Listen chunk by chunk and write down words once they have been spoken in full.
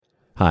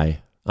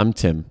Hi, I'm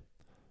Tim.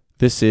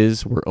 This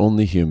is We're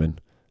Only Human,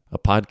 a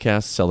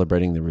podcast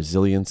celebrating the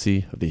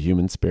resiliency of the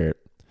human spirit.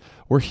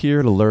 We're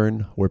here to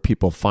learn where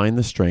people find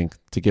the strength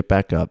to get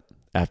back up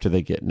after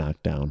they get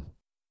knocked down.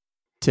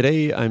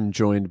 Today, I'm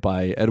joined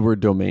by Edward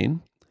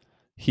Domain.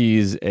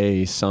 He's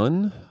a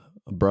son,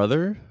 a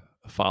brother,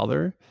 a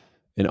father,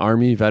 an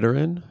Army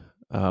veteran,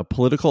 a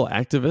political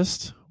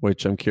activist,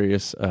 which I'm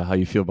curious how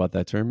you feel about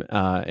that term,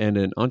 and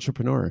an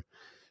entrepreneur.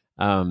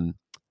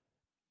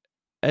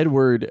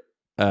 Edward,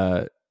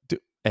 I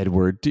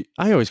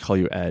always call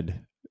you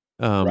Ed.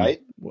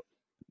 Right?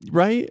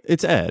 Right?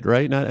 It's Ed,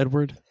 right? Not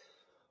Edward?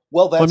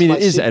 Well, that's it my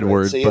is secret.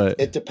 Edward, See, but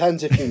it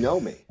depends if you know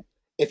me.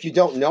 If you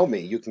don't know me,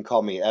 you can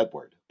call me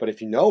Edward. But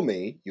if you know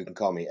me, you can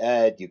call me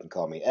Ed, you can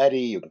call me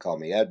Eddie, you can call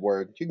me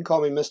Edward, you can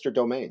call me Mr.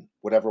 Domain,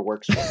 whatever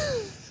works for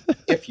you,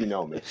 if you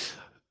know me.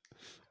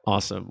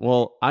 Awesome.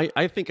 Well,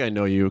 I think I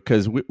know you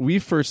because we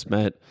first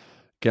met,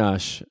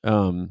 it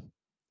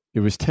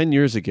was 10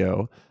 years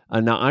ago.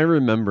 Now, I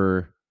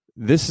remember,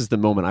 this is the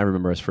moment I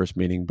remember us first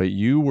meeting, but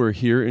you were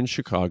here in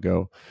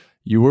Chicago.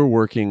 You were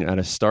working at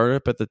a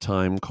startup at the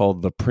time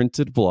called The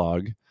Printed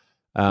Blog.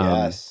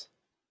 Yes.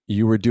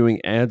 You were doing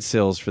ad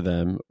sales for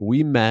them.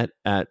 We met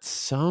at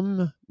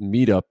some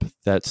meetup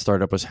that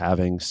startup was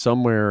having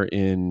somewhere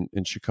in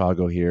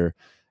Chicago here.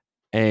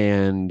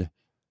 And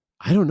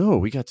I don't know.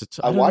 We got to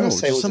I want to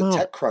say it was a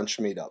TechCrunch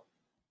meetup.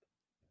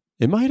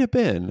 It might have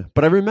been.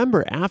 But I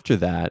remember after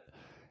that,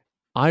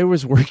 I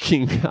was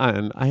working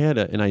on, I had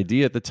an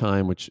idea at the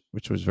time, which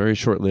was very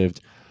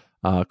short-lived,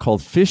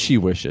 called Fishy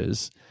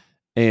Wishes.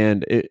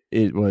 And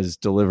it was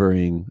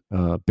delivering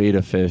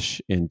beta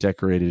fish in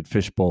decorated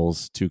fish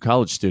bowls to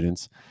college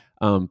students.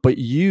 But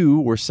you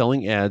were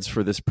selling ads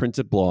for this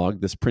printed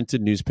blog, this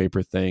printed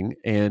newspaper thing.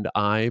 And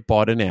I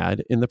bought an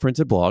ad in the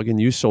printed blog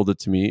and you sold it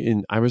to me.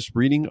 And I was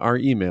reading our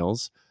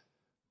emails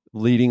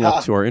leading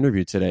up to our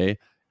interview today.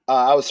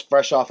 I was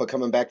fresh off of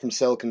coming back from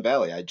Silicon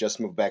Valley. I just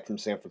moved back from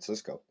San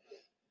Francisco.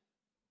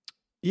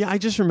 Yeah, I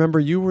just remember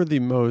you were the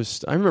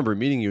most, I remember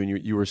meeting you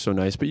and you were so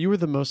nice, but you were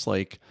the most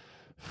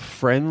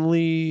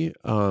friendly,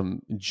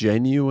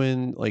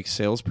 genuine,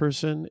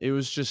 salesperson. It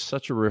was just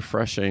such a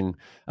refreshing,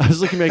 I was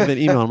looking back at that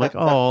email, I'm like,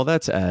 oh,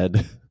 that's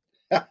Ed.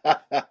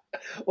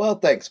 Well,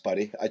 thanks,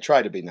 buddy. I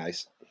try to be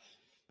nice.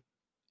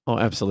 Oh,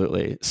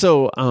 absolutely.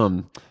 So,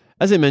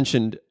 as I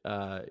mentioned,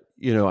 when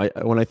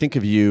I think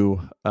of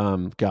you,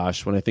 when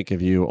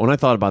I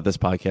thought about this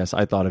podcast,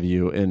 I thought of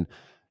you and,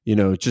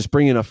 just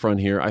bringing up front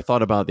here, I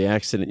thought about the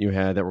accident you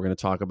had that we're going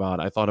to talk about.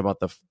 I thought about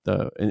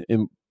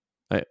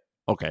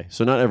okay,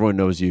 so not everyone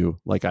knows you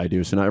like I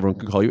do, so not everyone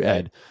can call you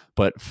Ed,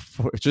 but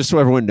just so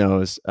everyone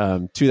knows,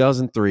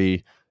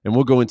 2003, and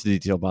we'll go into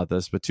detail about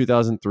this, but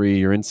 2003,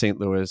 you're in St.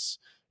 Louis,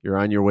 you're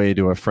on your way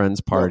to a friend's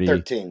party. No,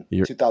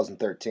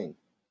 2013.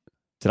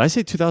 Did I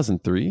say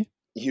 2003?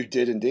 You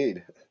did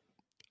indeed.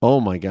 Oh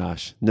my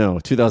gosh. No,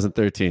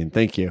 2013.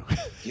 Thank you.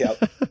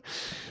 Yep.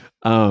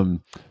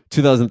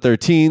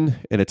 2013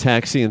 in a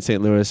taxi in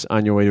St. Louis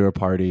on your way to a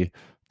party.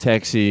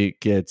 Taxi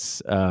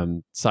gets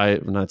not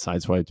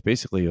sideswiped,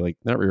 basically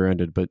not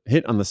rear-ended, but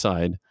hit on the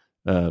side,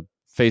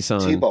 face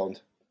on.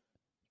 T-boned.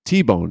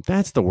 T-boned.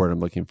 That's the word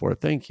I'm looking for.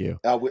 Thank you.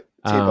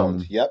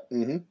 T-boned. Yep.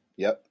 Mm-hmm.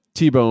 Yep.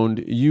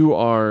 T-boned. You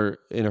are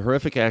in a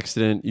horrific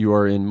accident. You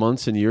are in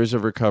months and years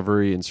of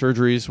recovery and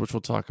surgeries, which we'll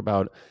talk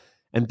about.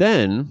 And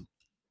then,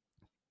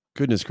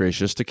 goodness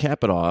gracious, to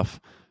cap it off,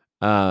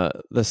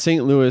 the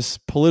St. Louis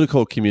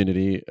political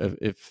community,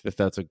 if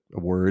that's a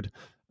word,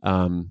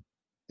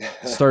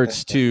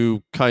 starts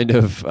to kind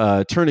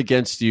of turn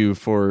against you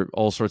for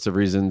all sorts of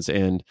reasons.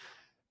 And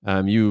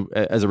you,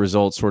 as a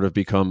result, sort of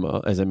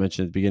become, as I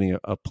mentioned at the beginning,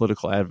 a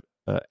political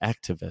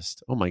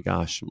activist. Oh my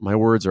gosh, my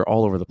words are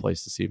all over the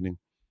place this evening.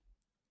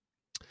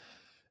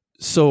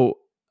 So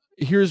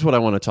here's what I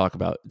want to talk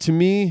about. To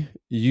me,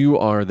 you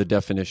are the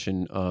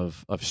definition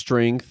of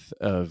strength,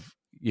 of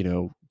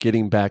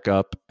getting back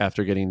up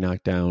after getting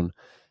knocked down.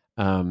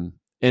 And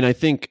I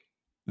think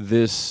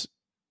this,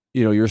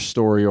 your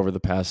story over the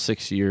past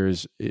 6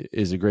 years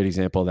is a great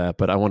example of that,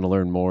 but I want to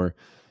learn more,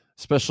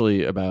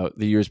 especially about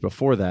the years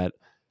before that.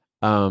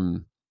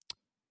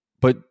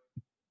 But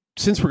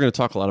since we're going to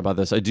talk a lot about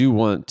this, I do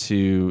want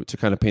to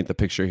kind of paint the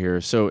picture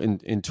here. So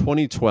in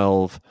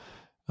 2012,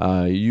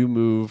 you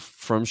move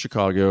from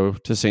Chicago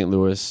to St.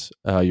 Louis.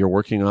 You're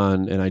working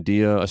on an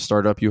idea, a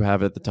startup you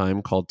have at the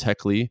time called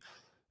Techly,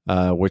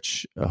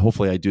 which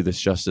hopefully I do this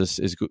justice,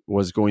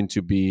 was going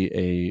to be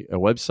a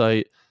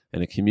website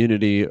and a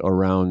community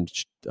around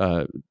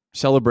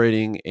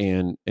celebrating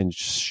and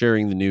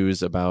sharing the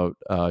news about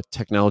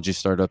technology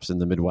startups in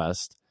the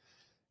Midwest.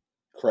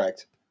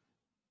 Correct.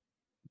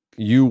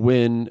 You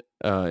win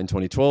in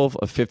 2012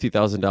 a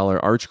 $50,000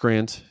 Arch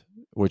grant,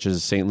 which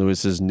is St.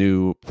 Louis's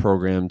new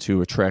program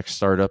to attract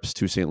startups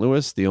to St.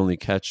 Louis. The only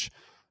there's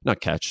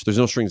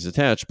no strings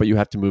attached, but you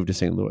have to move to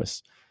St.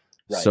 Louis.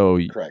 Right. So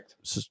correct.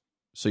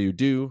 So you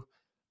do.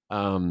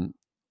 And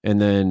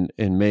then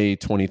in May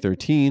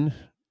 2013,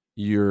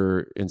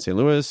 you're in St.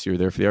 Louis. You're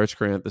there for the Arch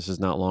grant. This is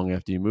not long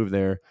after you move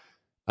there.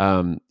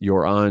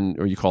 You're on,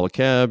 or you call a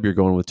cab, you're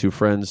going with two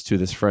friends to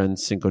this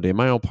friend's Cinco de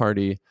Mayo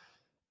party.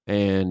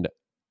 And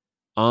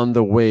on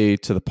the way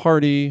to the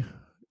party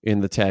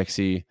in the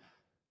taxi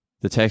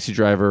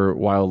driver,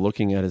 while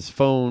looking at his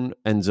phone,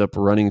 ends up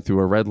running through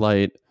a red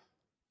light.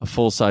 A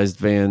full-sized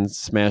van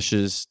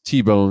smashes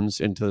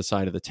T-bones into the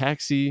side of the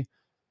taxi.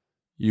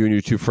 You and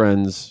your two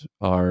friends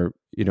are,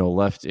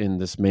 left in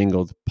this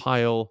mangled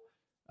pile.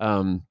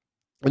 And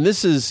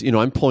this is,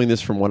 I'm pulling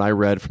this from what I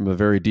read from a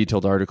very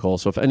detailed article.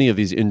 So if any of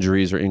these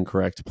injuries are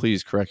incorrect,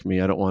 please correct me.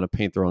 I don't want to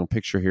paint the wrong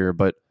picture here.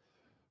 But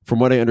from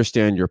what I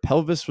understand, your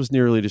pelvis was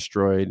nearly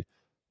destroyed.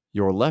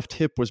 Your left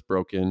hip was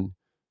broken.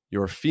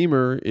 Your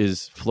femur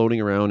is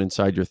floating around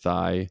inside your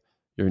thigh.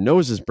 Your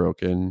nose is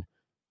broken.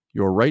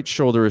 Your right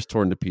shoulder is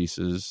torn to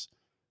pieces.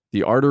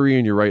 The artery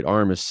in your right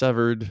arm is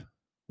severed,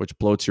 which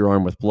bloats your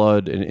arm with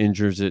blood and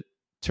injures it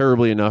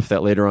terribly enough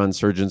that later on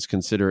surgeons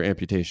consider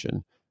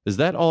amputation. Is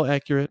that all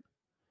accurate?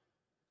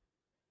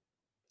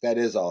 That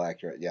is all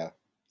accurate, yeah.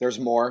 There's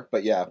more,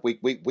 but yeah, we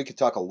could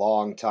talk a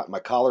long time. My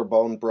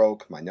collarbone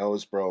broke, my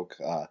nose broke,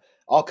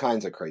 all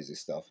kinds of crazy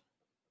stuff.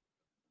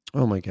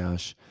 Oh my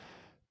gosh.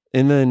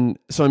 And then,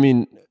 so I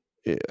mean,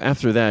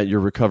 after that, you're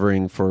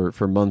recovering for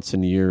months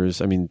and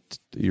years. I mean,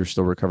 you're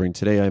still recovering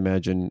today, I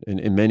imagine,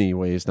 in many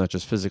ways, not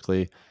just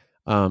physically.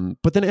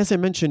 But then, as I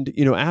mentioned,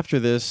 after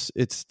this,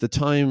 it's the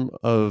time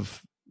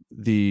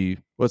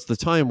it's the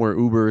time where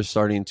Uber is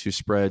starting to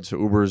spread. So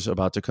Uber's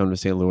about to come to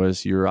St.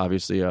 Louis. You're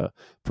obviously a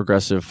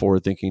progressive,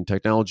 forward-thinking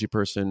technology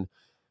person,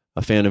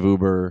 a fan of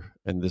Uber,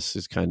 and this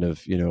is kind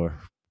of,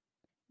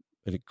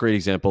 a great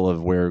example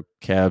of where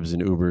cabs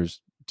and Ubers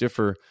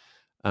differ.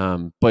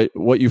 But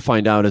what you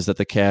find out is that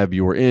the cab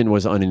you were in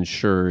was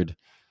uninsured,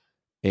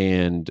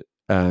 and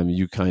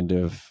you kind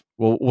of,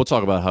 we'll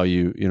talk about how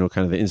you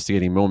kind of the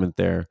instigating moment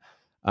there.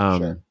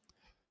 Sure.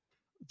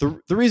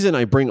 The reason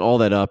I bring all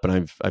that up,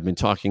 and I've been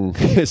talking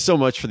so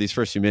much for these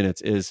first few minutes,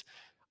 is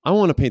I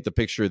want to paint the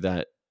picture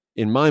that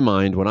in my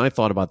mind, when I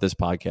thought about this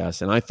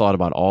podcast and I thought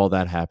about all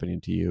that happening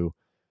to you,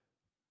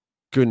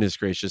 goodness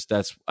gracious,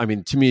 to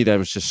me, that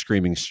was just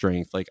screaming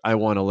strength. Like, I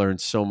want to learn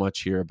so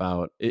much here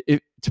about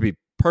it. To be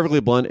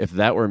perfectly blunt, if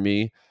that were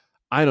me,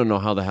 I don't know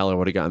how the hell I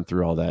would have gotten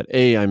through all that.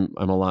 I'm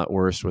a lot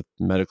worse with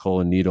medical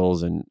and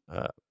needles, and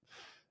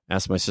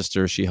asked my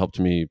sister. She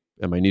helped me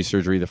at my knee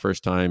surgery the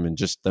first time, and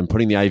just them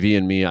putting the IV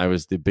in me, I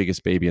was the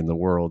biggest baby in the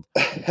world.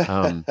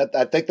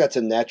 I think that's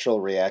a natural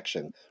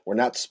reaction. We're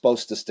not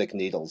supposed to stick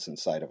needles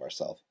inside of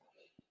ourselves.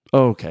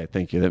 Okay,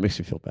 thank you. That makes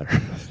me feel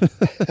better.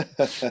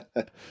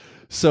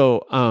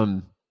 So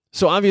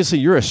obviously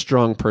you're a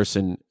strong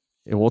person,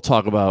 and we'll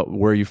talk about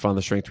where you found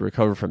the strength to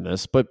recover from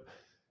this. But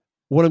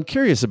what I'm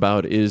curious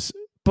about is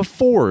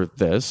before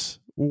this,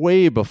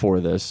 way before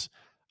this,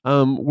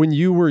 when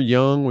you were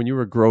young, when you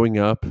were growing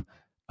up,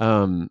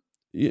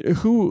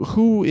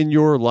 who in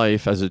your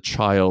life as a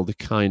child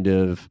kind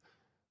of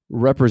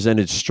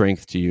represented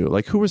strength to you?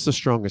 Like, who was the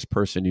strongest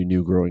person you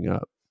knew growing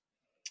up?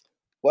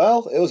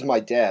 Well, it was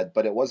my dad,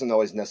 but it wasn't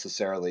always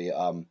necessarily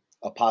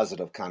a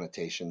positive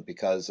connotation,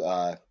 because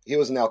he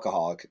was an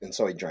alcoholic, and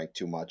so he drank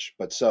too much.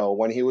 But so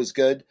when he was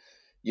good,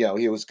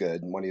 he was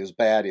good. And when he was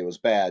bad, he was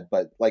bad.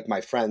 But like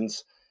my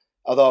friends,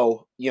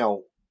 although,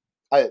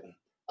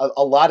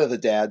 a lot of the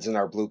dads in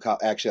our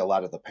actually a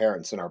lot of the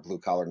parents in our blue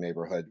collar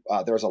neighborhood,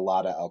 there was a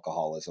lot of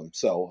alcoholism.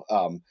 So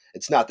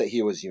it's not that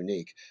he was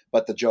unique,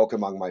 but the joke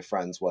among my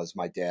friends was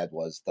my dad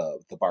was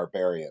the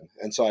barbarian.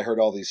 And so I heard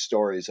all these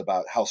stories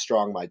about how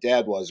strong my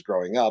dad was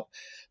growing up,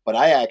 but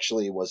I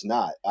actually was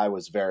not. I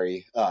was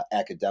very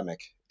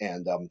academic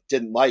and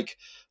didn't like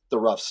the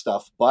rough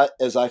stuff. But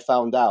as I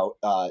found out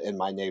in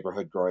my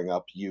neighborhood growing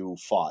up, you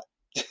fought.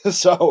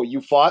 So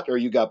you fought or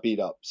you got beat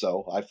up.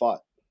 So I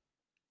fought.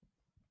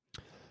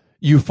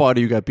 You fought or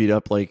you got beat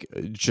up, like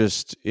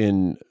just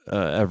in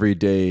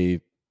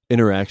everyday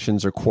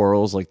interactions or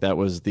quarrels? Like that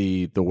was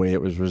the way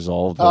it was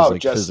resolved? Was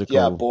like just physical?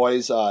 Yeah,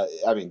 boys. I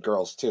mean,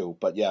 girls too.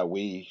 But yeah,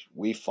 we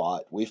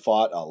fought. We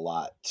fought a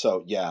lot.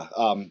 So yeah,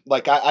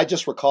 like I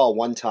just recall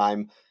one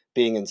time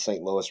being in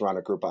St. Louis around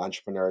a group of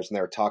entrepreneurs, and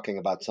they were talking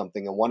about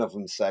something, and one of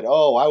them said,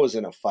 "Oh, I was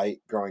in a fight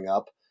growing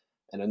up,"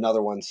 and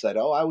another one said,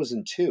 "Oh, I was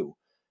in two."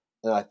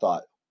 And I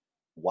thought,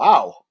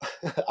 wow,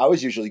 I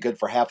was usually good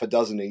for half a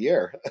dozen a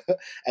year.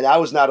 And I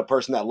was not a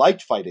person that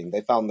liked fighting. They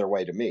found their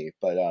way to me,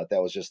 but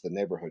that was just the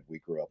neighborhood we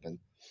grew up in.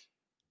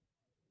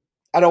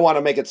 I don't want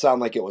to make it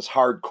sound like it was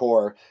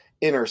hardcore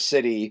inner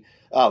city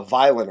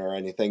violent or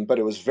anything, but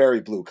it was very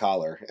blue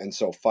collar. And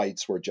so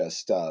fights were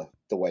just the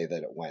way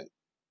that it went.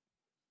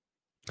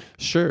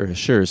 Sure.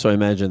 So I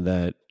imagine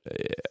that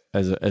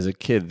as a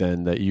kid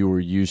then, that you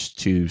were used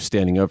to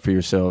standing up for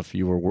yourself.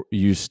 You were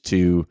used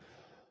to,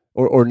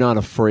 or not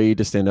afraid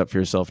to stand up for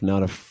yourself,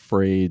 not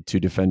afraid to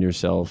defend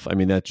yourself. I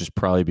mean, that just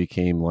probably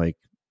became like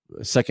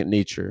second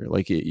nature.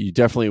 Like you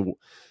definitely,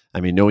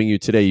 I mean, knowing you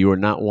today, you are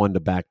not one to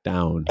back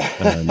down,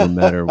 no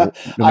matter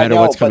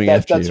what's coming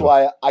after you. That's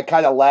why I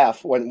kind of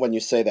laugh when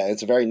you say that.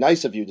 It's very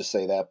nice of you to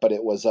say that, but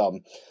it was,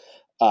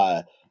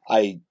 I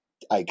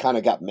I kind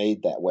of got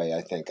made that way.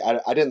 I think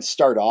I didn't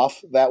start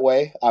off that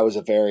way. I was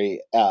a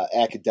very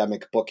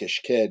academic,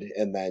 bookish kid,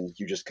 and then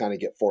you just kind of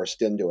get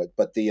forced into it.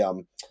 But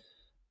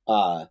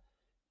uh,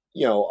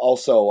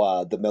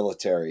 also the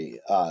military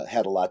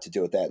had a lot to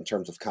do with that in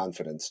terms of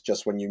confidence.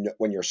 Just when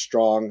when you're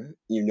strong,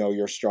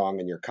 you're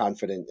strong, and you're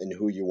confident in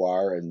who you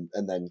are, and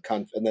then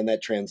that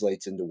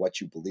translates into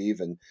what you believe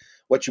and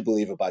what you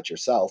believe about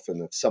yourself.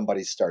 And if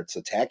somebody starts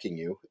attacking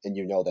you, and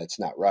that's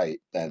not right,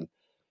 then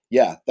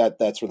yeah,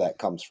 that's where that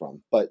comes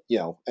from. But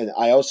and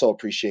I also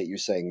appreciate you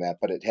saying that.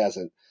 But it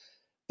hasn't.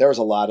 There was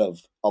a lot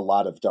of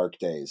dark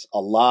days,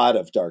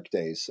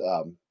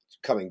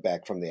 coming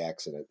back from the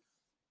accident.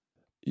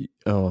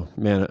 Oh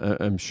man,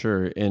 I'm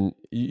sure. And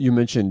you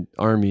mentioned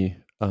Army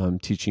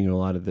teaching you a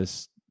lot of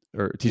this,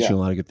 or teaching Yeah. a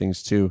lot of good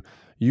things too.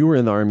 You were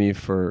in the Army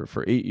for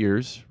 8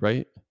 years,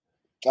 right?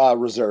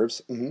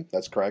 Reserves.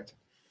 That's correct.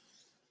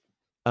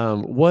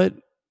 What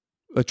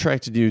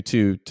attracted you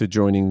to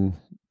joining,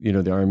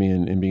 the Army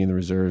and being in the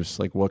reserves?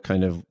 Like, what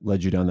kind of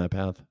led you down that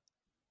path?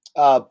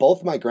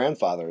 Both my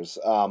grandfathers,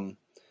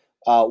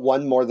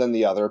 one more than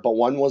the other, but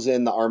one was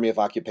in the Army of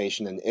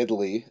Occupation in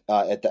Italy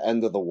at the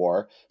end of the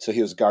war, so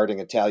he was guarding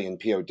Italian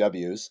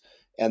POWs.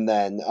 And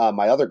then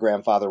my other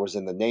grandfather was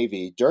in the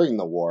Navy during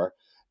the war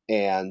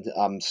and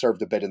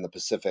served a bit in the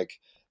Pacific.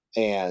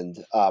 And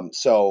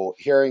so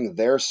hearing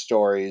their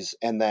stories,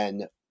 and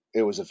then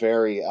it was a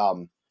very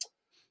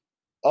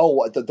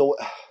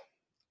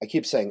I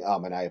keep saying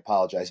and I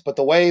apologize, but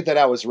the way that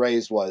I was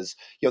raised was,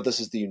 this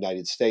is the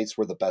United States.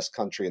 We're the best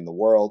country in the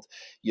world.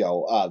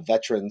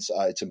 Veterans,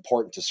 it's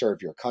important to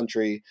serve your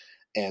country.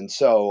 And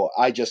so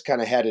I just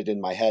kind of had it in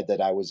my head that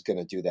I was going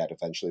to do that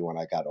eventually when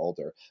I got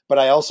older. But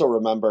I also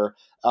remember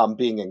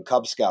being in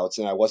Cub Scouts,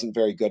 and I wasn't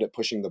very good at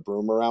pushing the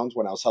broom around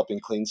when I was helping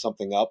clean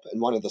something up.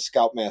 And one of the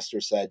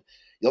Scoutmasters said,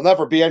 "You'll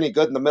never be any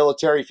good in the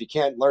military if you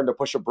can't learn to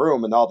push a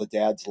broom." And all the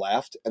dads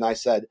laughed. And I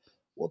said,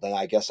 "Well, then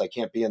I guess I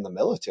can't be in the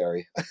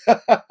military."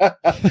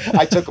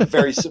 I took them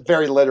very,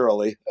 very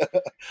literally.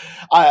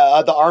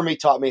 The Army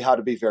taught me how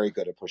to be very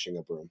good at pushing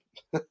a broom.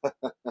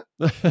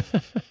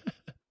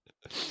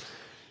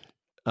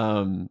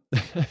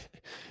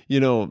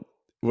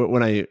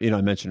 When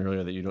I mentioned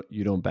earlier that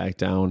you don't back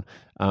down,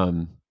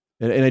 and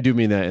I do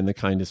mean that in the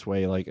kindest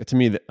way. Like, to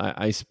me, that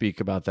I speak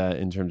about that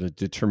in terms of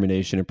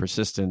determination and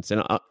persistence.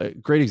 And a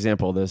great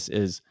example of this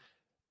is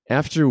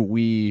after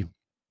we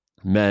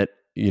met.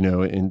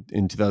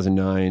 In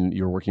 2009,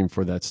 you were working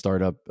for that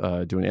startup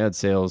doing ad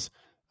sales.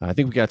 I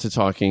think we got to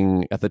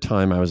talking at the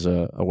time. I was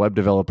a web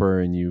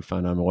developer, and you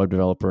found I'm a web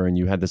developer, and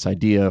you had this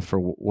idea for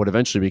what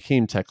eventually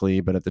became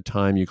Techly, but at the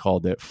time you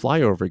called it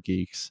Flyover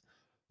Geeks.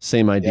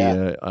 Same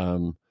idea,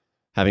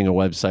 having a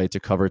website to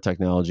cover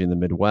technology in the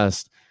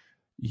Midwest.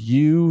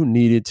 You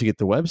needed to get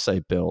the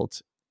website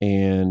built,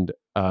 and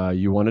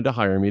you wanted to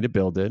hire me to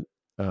build it.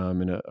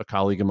 And a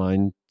colleague of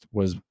mine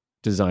was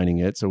designing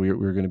it, so we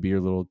were going to be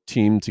your little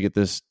team to get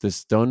this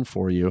done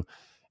for you.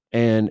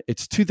 And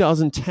it's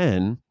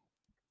 2010.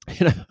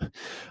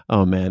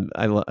 Oh man,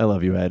 I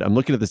love you, Ed. I'm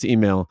looking at this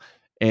email,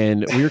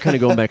 and we were kind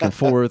of going back and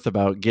forth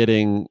about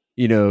getting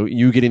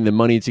you getting the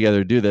money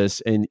together to do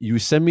this. And you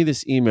send me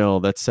this email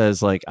that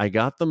says, like, I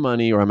got the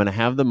money, or I'm going to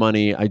have the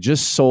money. I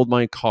just sold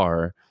my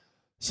car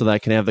so that I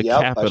can have the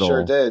capital. I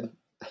sure did.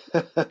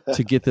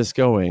 To get this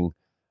going.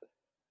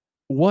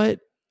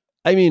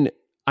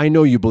 I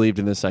know you believed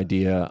in this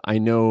idea. I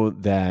know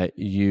that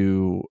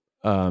you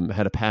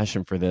had a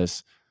passion for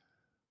this.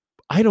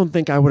 I don't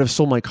think I would have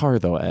sold my car,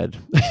 though, Ed.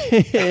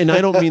 And I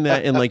don't mean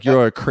that in like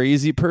you're a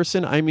crazy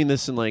person. I mean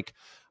this in like,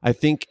 I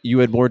think you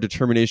had more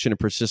determination and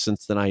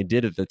persistence than I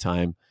did at the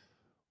time.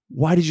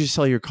 Why did you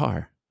sell your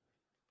car?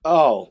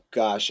 Oh,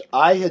 gosh.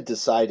 I had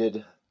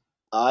decided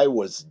I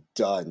was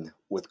done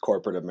with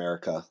corporate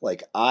America.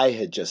 Like, I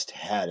had just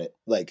had it.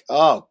 Like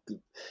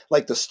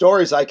the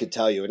stories I could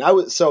tell you.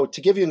 And so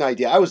to give you an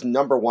idea, I was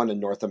number one in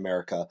North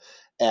America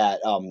at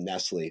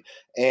Nestle.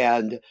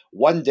 And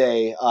one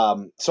day,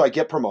 so I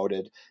get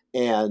promoted.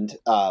 And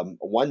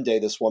one day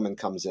this woman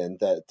comes in,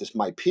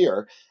 my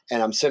peer,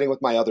 and I'm sitting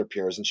with my other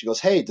peers, and she goes,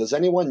 "Hey, does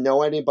anyone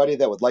know anybody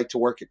that would like to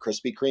work at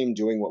Krispy Kreme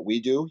doing what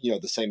we do?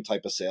 The same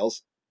type of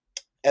sales?"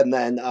 And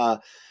then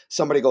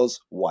somebody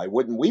goes, "Why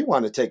wouldn't we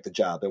want to take the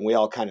job?" And we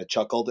all kind of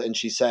chuckled. And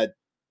she said,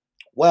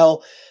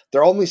 "Well,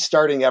 they're only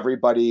starting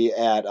everybody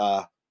at,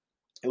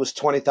 it was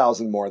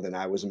 20,000 more than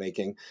I was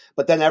making."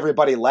 But then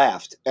everybody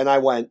laughed. And I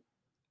went,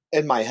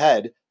 in my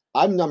head,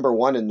 I'm number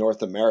one in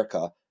North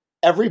America.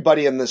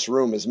 Everybody in this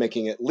room is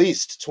making at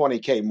least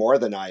 20K more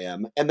than I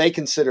am, and they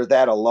consider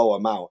that a low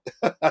amount.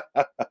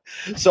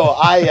 So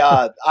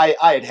I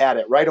had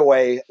it right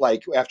away.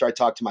 Like, after I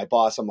talked to my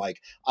boss, I'm like,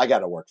 I got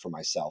to work for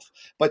myself.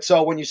 But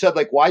so when you said,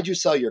 like, why'd you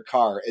sell your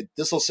car?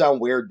 This will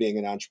sound weird being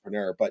an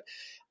entrepreneur, but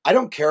I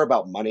don't care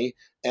about money.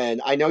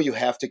 And I know you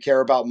have to care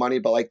about money,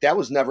 but like that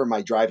was never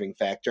my driving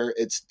factor.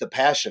 It's the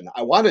passion.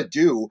 I want to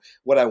do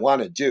what I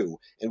want to do.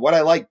 And what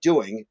I like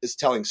doing is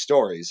telling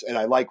stories. And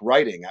I like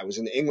writing. I was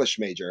an English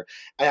major.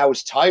 And I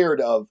was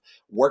tired of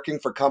working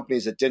for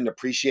companies that didn't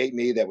appreciate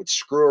me, that would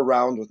screw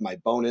around with my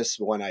bonus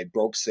when I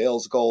broke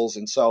sales goals.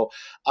 And so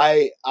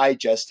I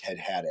just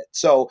had it.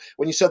 So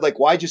when you said like,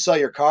 why'd you sell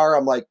your car?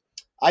 I'm like,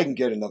 I can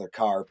get another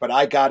car, but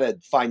I got to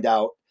find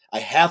out. I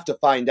have to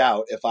find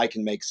out if I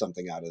can make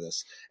something out of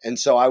this. And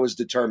so I was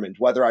determined,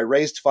 whether I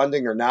raised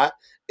funding or not,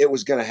 it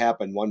was going to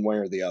happen one way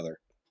or the other.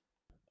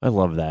 I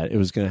love that. It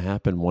was going to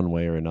happen one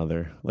way or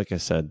another. Like I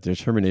said,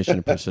 determination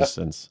and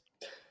persistence.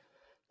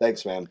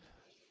 Thanks, man.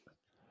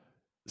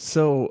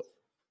 So,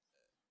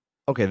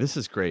 okay, this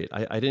is great.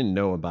 I didn't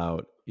know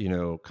about,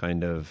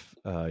 kind of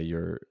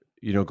your,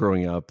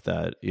 growing up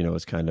that,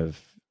 it's kind of,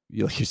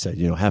 like you said,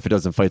 half a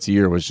dozen fights a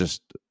year was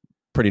just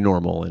pretty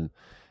normal. And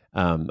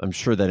I'm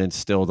sure that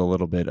instilled a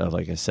little bit of,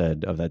 like I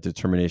said, of that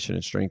determination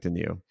and strength in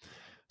you.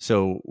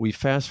 So we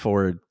fast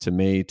forward to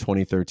May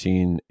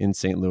 2013 in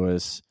St.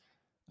 Louis.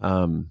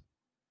 And,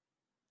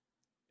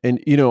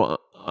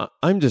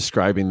 I'm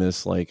describing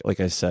this, like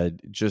I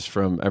said, just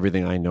from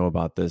everything I know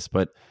about this.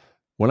 But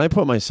when I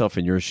put myself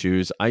in your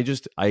shoes,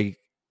 I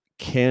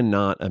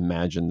cannot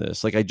imagine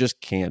this. Like, I just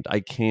can't.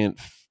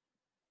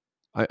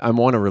 I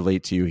want to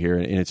relate to you here,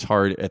 and it's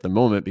hard at the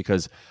moment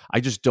because I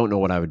just don't know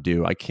what I would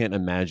do. I can't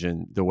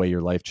imagine the way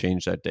your life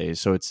changed that day.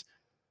 So it's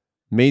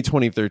May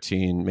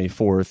 2013, May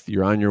 4th.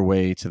 You're on your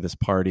way to this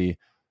party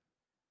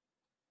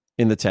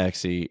in the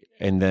taxi,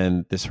 and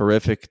then this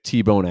horrific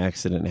T-bone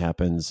accident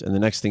happens. And the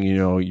next thing you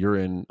know, you're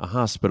in a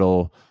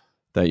hospital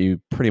that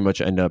you pretty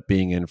much end up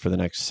being in for the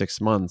next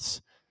 6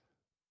 months.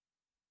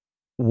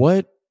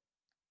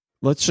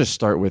 Let's just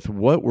start with,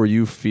 what were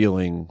you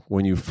feeling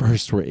when you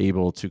first were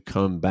able to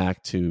come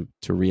back to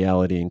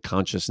reality and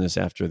consciousness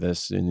after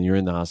this, and you're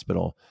in the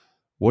hospital?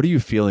 What are you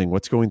feeling?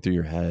 What's going through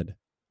your head?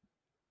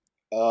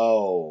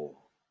 Oh,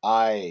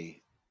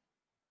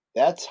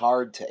 that's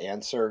hard to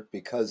answer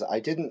because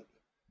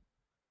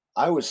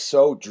I was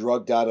so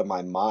drugged out of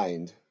my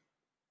mind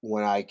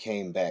when I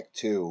came back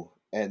to,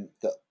 and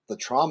the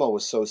trauma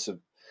was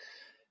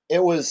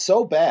it was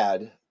so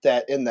bad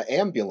that in the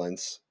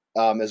ambulance,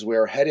 as we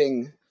were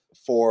heading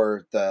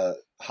for the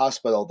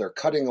hospital, they're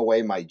cutting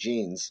away my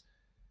jeans.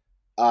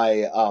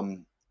 I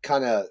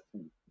kind of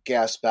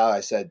gasped out.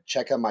 I said,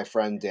 check on my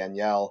friend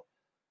Danielle.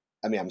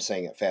 I mean, I'm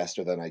saying it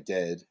faster than I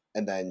did.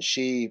 And then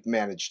she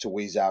managed to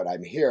wheeze out,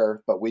 I'm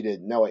here, but we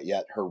didn't know it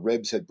yet. Her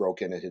ribs had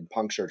broken. It had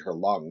punctured her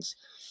lungs.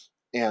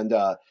 And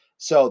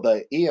so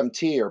the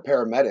EMT or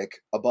paramedic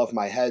above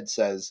my head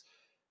says,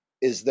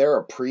 is there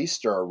a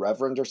priest or a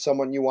reverend or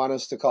someone you want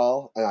us to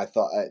call? And I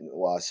thought,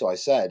 well, so I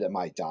said, am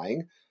I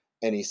dying?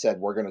 And he said,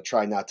 we're going to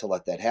try not to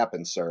let that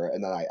happen, sir.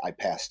 And then I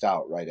passed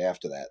out right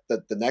after that.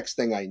 The next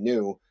thing I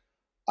knew,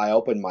 I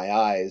opened my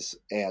eyes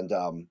and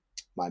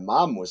my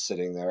mom was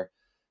sitting there.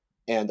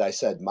 And I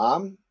said,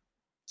 Mom,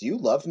 do you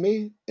love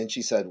me? And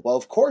she said, well,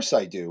 of course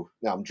I do.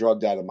 Now I'm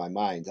drugged out of my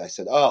mind. I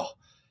said, oh,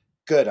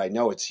 good. I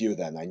know it's you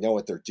then. I know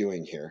what they're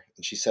doing here.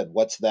 And she said,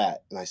 what's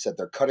that? And I said,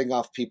 they're cutting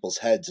off people's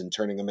heads and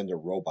turning them into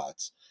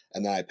robots.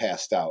 And then I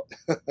passed out.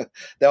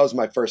 That was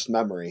my first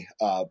memory.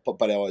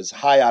 But I was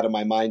high out of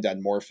my mind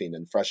on morphine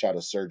and fresh out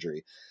of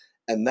surgery.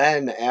 And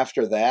then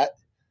after that,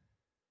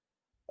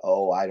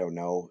 oh, I don't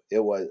know.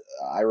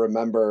 I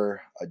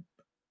remember,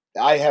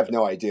 I have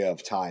no idea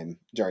of time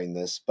during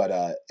this,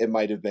 but it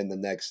might have been the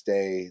next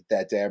day,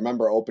 that day. I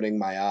remember opening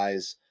my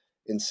eyes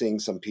and seeing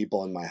some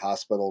people in my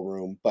hospital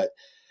room, but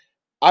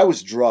I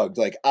was drugged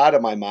like out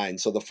of my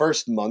mind. So the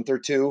first month or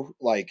two,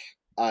 like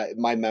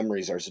my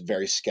memories are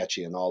very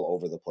sketchy and all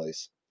over the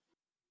place.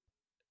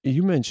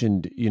 You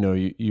mentioned,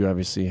 you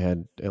obviously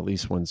had at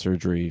least one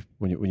surgery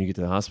when you get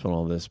to the hospital and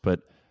all this, but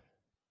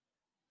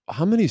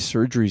how many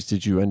surgeries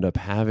did you end up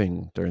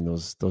having during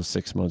those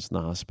 6 months in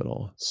the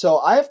hospital? So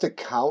I have to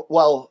count.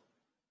 Well,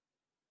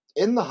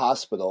 in the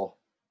hospital,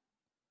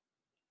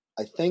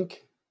 I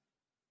think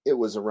it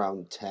was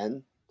around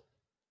 10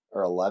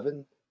 or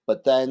 11.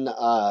 But then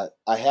I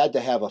had to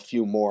have a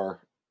few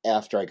more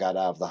after I got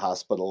out of the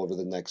hospital over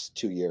the next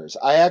 2 years.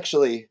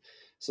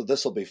 So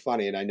this will be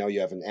funny, and I know you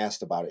haven't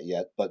asked about it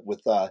yet, but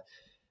with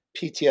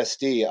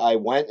PTSD, I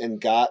went and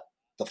got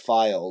the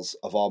files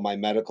of all my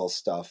medical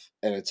stuff,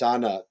 and it's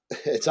on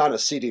a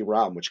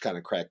CD-ROM, which kind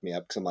of cracked me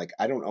up because I'm like,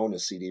 I don't own a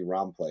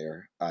CD-ROM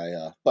player.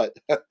 But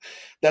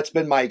that's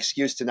been my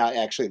excuse to not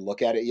actually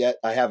look at it yet.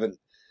 I haven't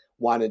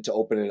wanted to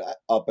open it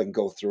up and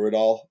go through it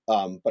all,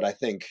 but I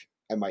think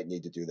I might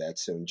need to do that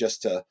soon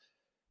just to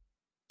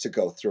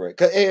go through it.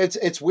 'Cause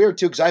it's weird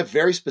too, because I have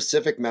very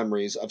specific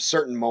memories of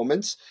certain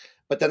moments,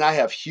 but then I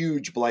have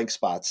huge blank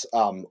spots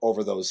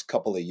over those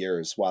couple of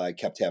years while I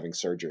kept having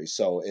surgery.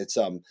 So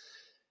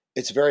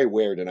it's very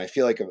weird, and I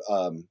feel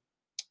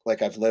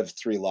like I've lived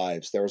three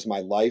lives. There was my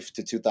life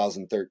to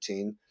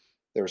 2013.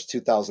 There was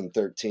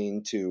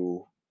 2013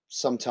 to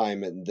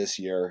sometime in this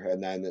year,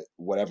 and then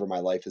whatever my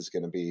life is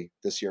going to be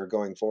this year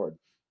going forward.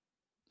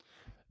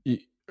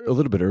 a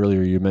little bit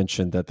earlier, you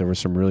mentioned that there were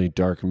some really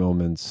dark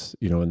moments,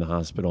 in the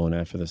hospital and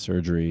after the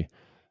surgery.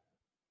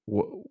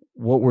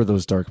 What were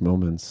those dark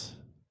moments?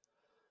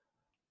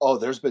 Oh,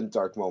 there's been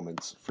dark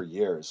moments for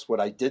years. What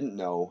I didn't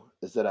know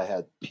is that I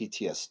had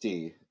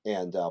PTSD,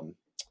 and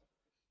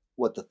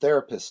what the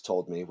therapist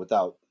told me,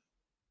 without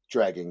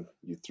dragging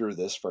you through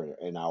this for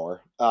an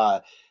hour,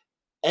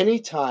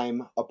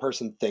 anytime a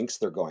person thinks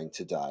they're going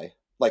to die,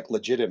 like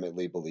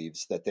legitimately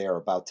believes that they are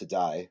about to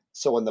die.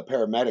 So when the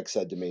paramedic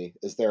said to me,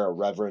 "Is there a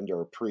reverend or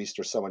a priest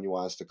or someone you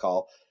want us to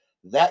call?"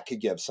 That could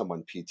give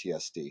someone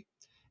PTSD.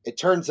 It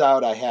turns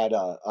out I had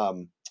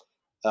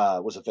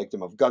was a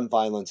victim of gun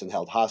violence and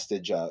held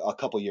hostage a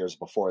couple years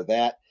before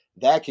that.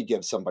 That could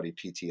give somebody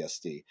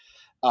PTSD.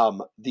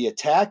 The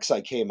attacks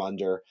I came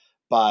under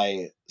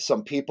by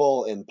some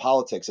people in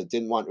politics that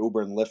didn't want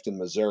Uber and Lyft in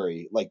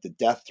Missouri, like the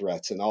death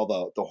threats and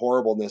all the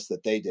horribleness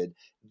that they did,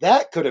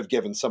 that could have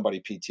given somebody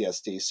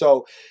PTSD.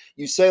 So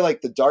you say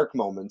like the dark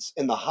moments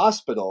in the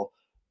hospital,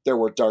 there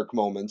were dark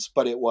moments,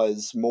 but it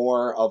was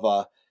more of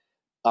a,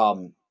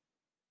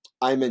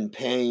 I'm in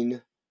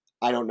pain.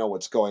 I don't know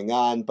what's going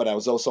on, but I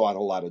was also on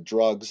a lot of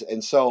drugs.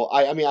 And so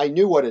I mean, I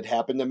knew what had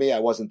happened to me. I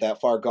wasn't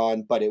that far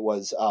gone, but it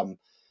was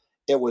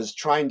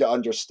trying to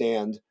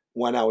understand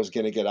when I was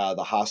going to get out of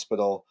the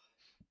hospital.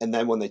 And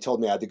then when they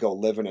told me I had to go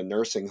live in a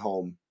nursing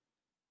home,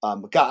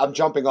 God, I'm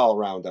jumping all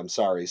around. I'm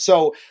sorry.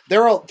 So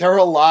there are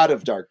a lot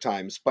of dark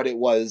times, but it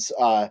was,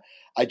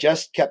 I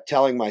just kept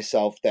telling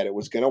myself that it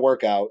was going to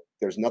work out.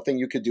 There's nothing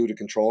you could do to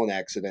control an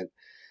accident.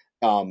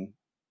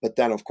 But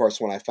then of course,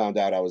 when I found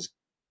out I was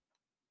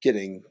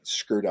getting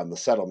screwed on the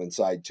settlement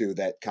side too,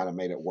 that kind of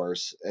made it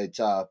worse.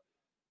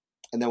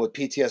 And then with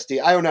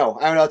PTSD, I don't know.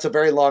 It's a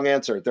very long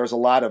answer. There's a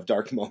lot of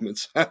dark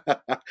moments.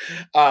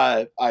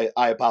 I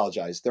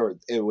apologize.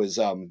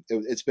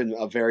 It's been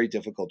a very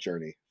difficult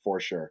journey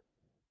for sure.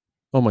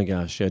 Oh my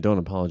gosh. Yeah. Don't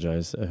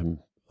apologize.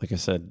 Like I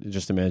said,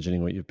 just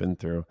imagining what you've been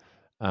through.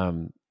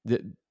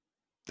 Th-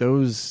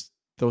 those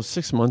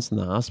 6 months in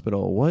the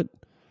hospital,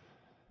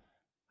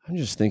 I'm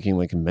just thinking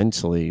like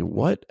mentally,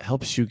 what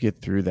helps you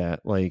get through that?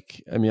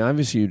 Like, I mean,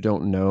 obviously you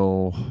don't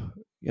know,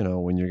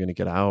 when you're going to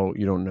get out,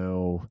 you don't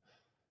know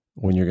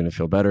when you're going to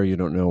feel better. You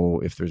don't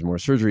know if there's more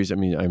surgeries. I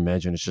mean, I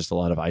imagine it's just a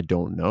lot of, I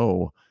don't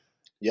know.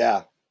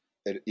 Yeah.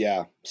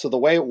 Yeah. So the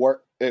way it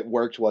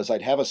worked was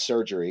I'd have a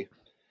surgery.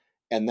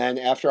 And then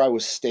after I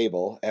was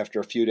stable, after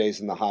a few days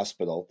in the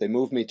hospital, they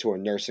moved me to a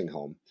nursing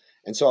home.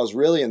 And so I was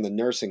really in the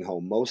nursing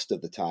home most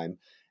of the time.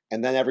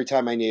 And then every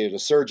time I needed a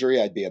surgery,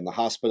 I'd be in the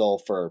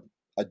hospital for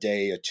a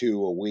day, a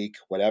two, a week,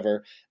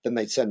 whatever. Then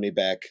they'd send me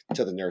back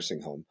to the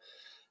nursing home.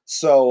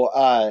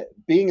 So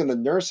being in the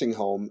nursing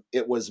home,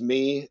 it was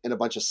me and a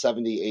bunch of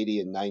 70, 80,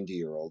 and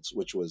 90-year-olds,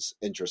 which was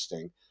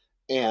interesting.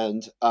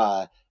 And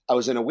I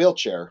was in a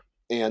wheelchair.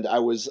 And I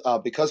was,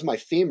 because my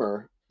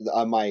femur,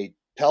 my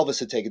pelvis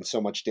had taken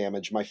so much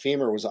damage, my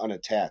femur was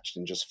unattached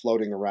and just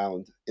floating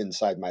around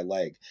inside my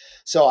leg.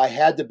 So I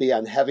had to be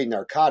on heavy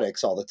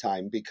narcotics all the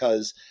time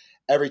because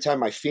every time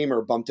my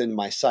femur bumped into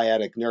my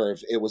sciatic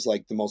nerve, it was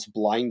like the most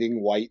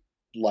blinding white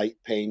light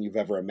pain you've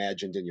ever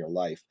imagined in your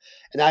life.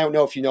 And I don't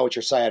know if you know what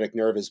your sciatic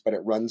nerve is, but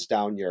it runs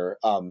down your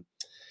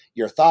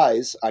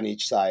thighs on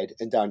each side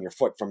and down your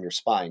foot from your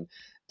spine.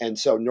 And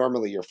so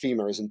normally your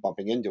femur isn't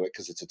bumping into it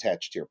because it's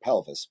attached to your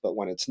pelvis. But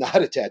when it's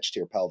not attached to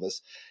your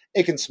pelvis,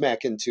 it can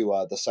smack into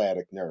the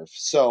sciatic nerve.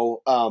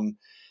 So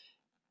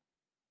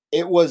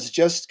it was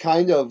just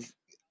kind of,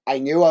 I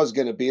knew I was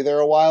going to be there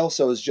a while.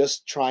 So it was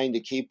just trying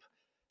to keep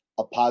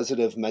a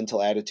positive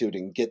mental attitude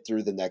and get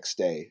through the next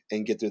day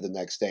and get through the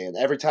next day. And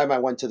every time I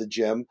went to the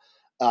gym,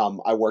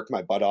 I worked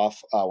my butt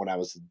off when I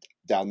was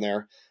down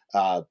there.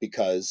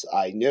 Because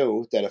I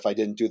knew that if I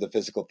didn't do the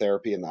physical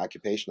therapy and the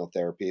occupational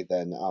therapy,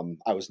 then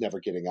I was never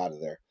getting out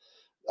of there.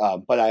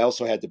 But I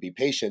also had to be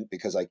patient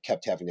because I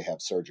kept having to have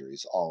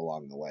surgeries all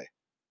along the way,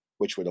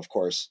 which would, of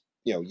course,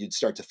 you'd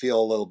start to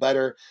feel a little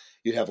better.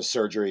 You'd have a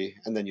surgery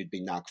and then you'd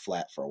be knocked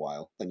flat for a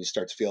while. Then you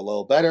start to feel a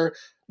little better.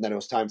 And then it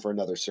was time for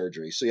another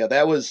surgery. So yeah,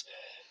 that was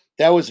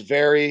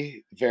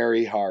very,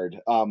 very hard.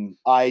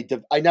 I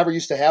never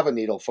used to have a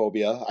needle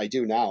phobia. I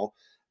do now.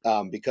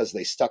 Because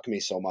they stuck me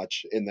so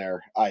much in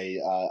there.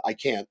 I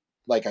can't,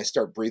 like, I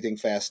start breathing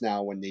fast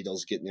now when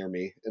needles get near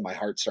me and my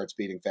heart starts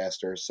beating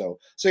faster. So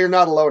you're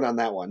not alone on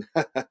that one.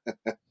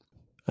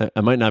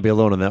 I might not be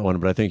alone on that one,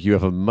 but I think you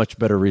have a much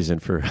better reason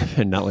for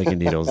not liking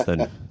needles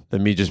than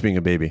me just being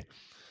a baby.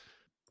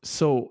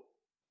 So,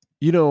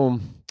 the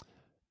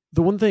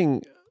one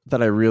thing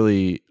that I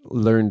really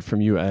learned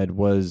from you, Ed,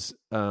 was,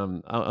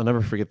 I'll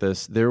never forget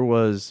this. There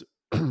was,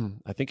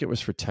 I think it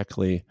was for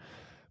Techly,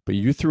 but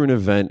you threw an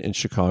event in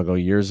Chicago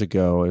years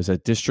ago. It was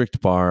at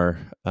District Bar.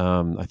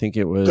 I think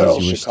it was, you were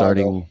Chicago.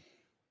 starting.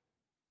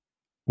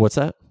 What's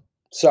that?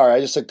 Sorry,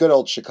 I just said good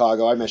old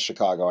Chicago. I miss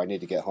Chicago. I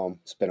need to get home.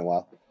 It's been a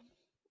while.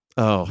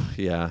 Oh,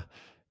 yeah.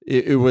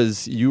 It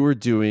was, you were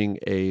doing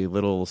a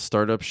little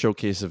startup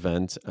showcase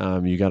event.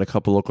 You got a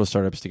couple local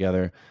startups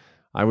together.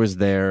 I was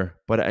there,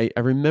 but I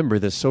remember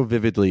this so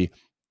vividly.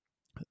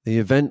 the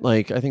event,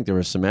 like, I think there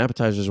was some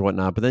appetizers or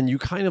whatnot, but then you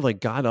kind of like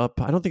got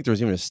up. I don't think there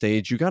was even a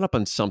stage. You got up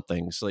on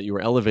something so that you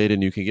were elevated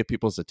and you could get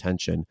people's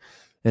attention.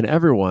 And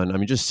everyone, I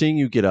mean, just seeing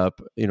you get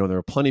up, you know, there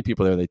were plenty of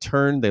people there. They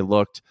turned, they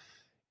looked,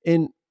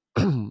 and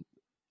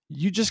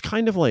you just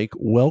kind of like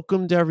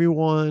welcomed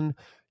everyone.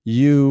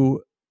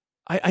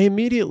 I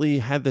immediately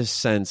had this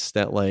sense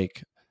that,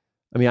 like,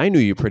 I mean, I knew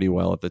you pretty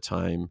well at the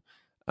time,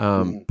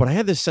 but I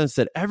had this sense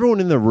that everyone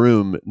in the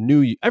room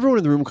knew you. Everyone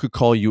in the room could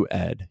call you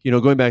Ed. You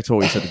know, going back to what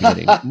we said at the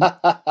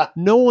beginning,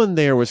 no one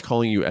there was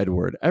calling you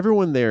Edward.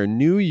 Everyone there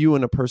knew you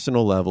on a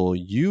personal level.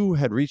 You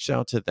had reached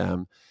out to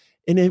them,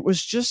 and it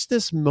was just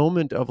this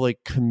moment of like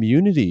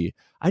community.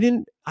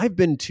 I've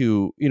been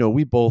to, you know,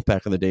 we both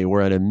back in the day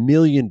were at a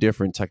million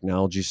different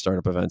technology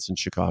startup events in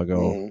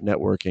Chicago,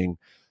 networking.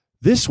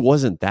 This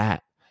wasn't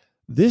that.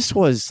 This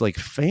was like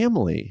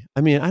family.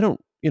 I mean, I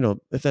don't, you know,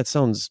 if that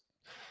sounds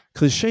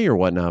cliche or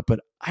whatnot,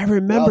 but I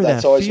remember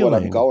that's that always feeling.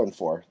 what I'm going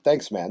for.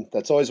 Thanks, man.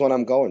 That's always what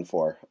I'm going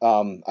for.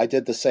 I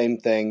did the same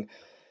thing.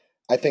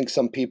 I think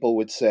some people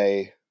would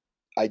say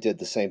I did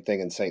the same thing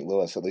in St.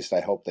 Louis. At least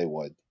I hope they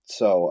would.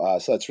 So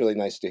it's really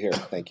nice to hear.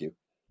 Thank you.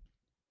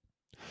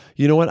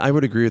 You know what? I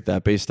would agree with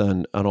that based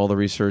on all the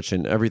research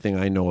and everything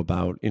I know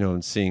about, you know,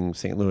 and seeing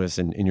St. Louis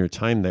and in your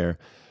time there.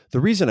 The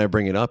reason I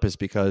bring it up is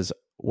because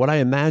what I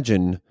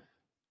imagine,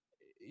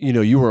 you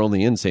know, you were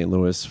only in St.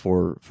 Louis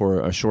for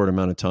a short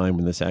amount of time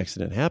when this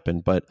accident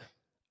happened, but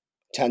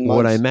 10 months.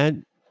 What I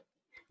imagine,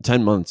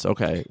 10 months.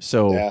 Okay.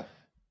 So Yeah.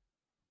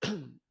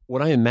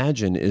 what I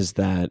imagine is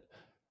that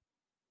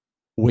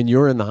when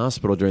you're in the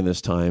hospital during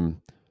this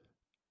time,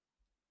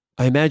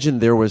 I imagine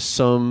there was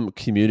some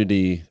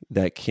community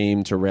that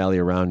came to rally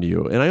around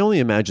you. And I only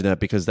imagine that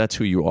because that's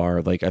who you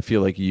are. Like, I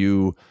feel like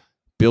you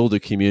build a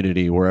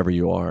community wherever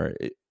you are.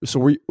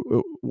 So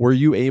were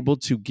you able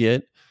to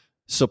get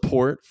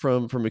support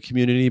from a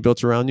community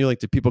built around you? Like,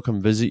 did people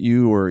come visit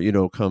you or, you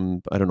know,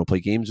 come, I don't know, play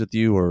games with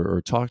you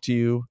or talk to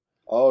you?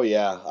 Oh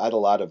yeah. I had a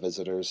lot of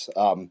visitors.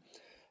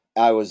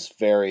 I was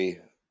very,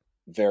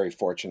 very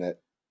fortunate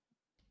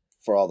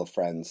for all the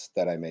friends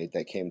that I made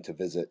that came to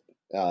visit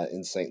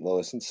in St.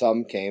 Louis, and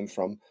some came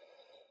from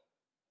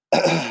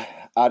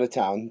out of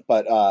town.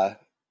 But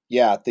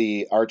yeah,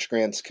 the Arch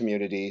Grants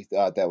community,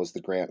 that was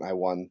the grant I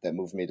won that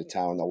moved me to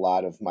town. A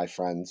lot of my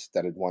friends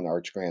that had won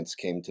Arch Grants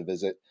came to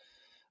visit.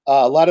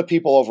 A lot of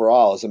people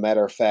overall. As a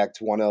matter of fact,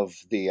 one of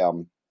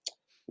the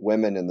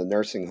women in the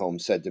nursing home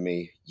said to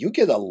me, "You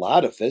get a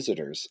lot of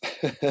visitors."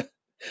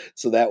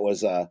 So that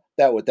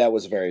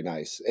was very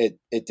nice.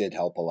 It did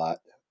help a lot.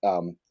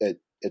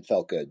 It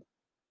felt good.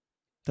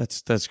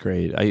 That's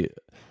great.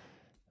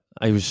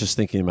 I was just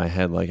thinking in my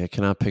head, like, I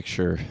cannot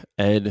picture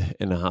Ed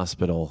in a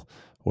hospital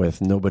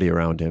with nobody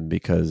around him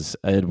because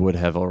Ed would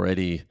have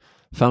already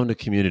found a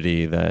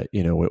community that,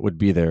 you know, it would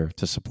be there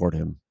to support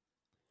him.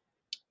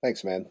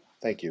 Thanks, man.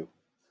 Thank you.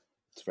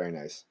 It's very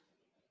nice.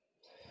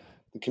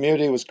 The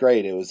community was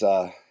great. It was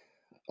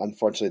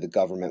unfortunately the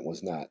government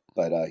was not,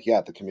 but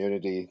yeah, the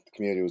community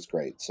was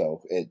great.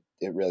 So it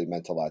really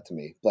meant a lot to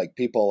me. Like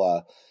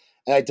people,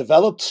 and I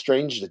developed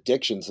strange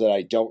addictions that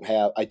I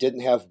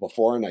didn't have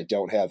before, and I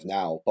don't have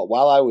now. But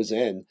while I was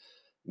in,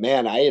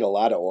 man, I ate a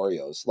lot of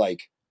Oreos,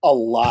 like a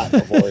lot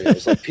of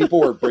Oreos. Like people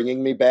were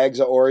bringing me bags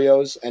of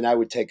Oreos, and I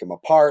would take them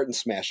apart and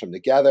smash them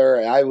together,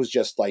 and I was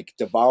just like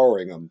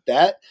devouring them.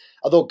 That,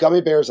 although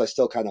gummy bears I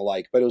still kind of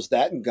like, but it was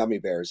that and gummy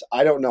bears.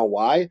 I don't know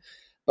why,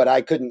 but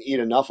I couldn't eat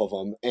enough of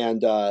them,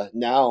 and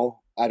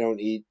now I don't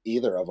eat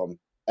either of them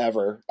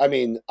ever. I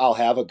mean, I'll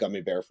have a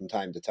gummy bear from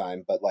time to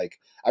time, but like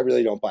I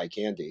really don't buy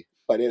candy.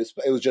 But it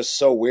was just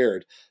so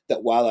weird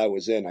that while I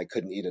was in, I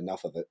couldn't eat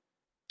enough of it.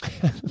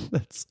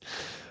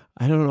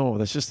 I don't know.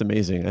 That's just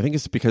amazing. I think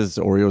it's because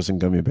it's Oreos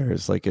and gummy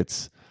bears. Like,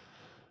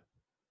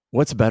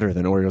 what's better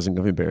than Oreos and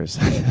gummy bears?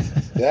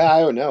 Yeah,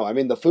 I don't know. I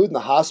mean, the food in the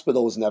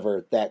hospital was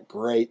never that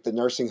great. The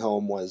nursing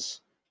home was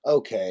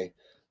okay,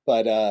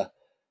 but I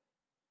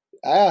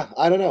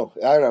don't know.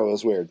 I don't know. It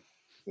was weird.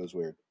 It was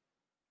weird.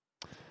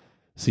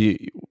 So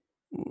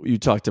you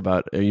talked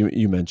about,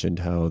 you mentioned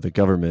how the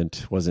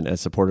government wasn't as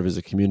supportive as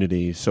a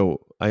community. So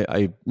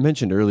I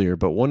mentioned earlier,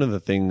 but one of the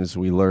things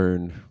we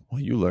learn,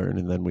 well, you learn,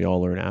 and then we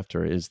all learn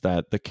after, is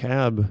that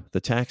the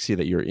taxi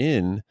that you're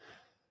in,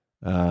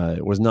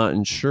 was not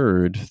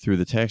insured through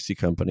the taxi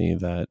company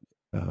that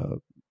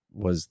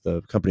was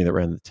the company that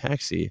ran the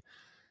taxi.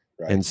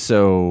 Right. And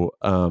so,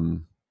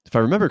 if I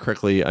remember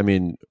correctly, I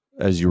mean,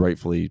 as you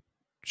rightfully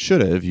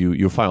should have,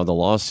 you filed a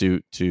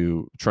lawsuit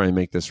to try and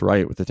make this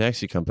right with the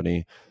taxi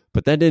company,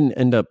 but that didn't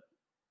end up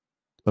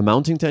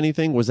amounting to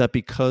anything. Was that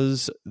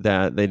because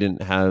that they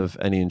didn't have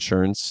any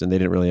insurance and they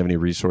didn't really have any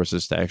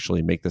resources to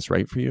actually make this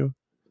right for you?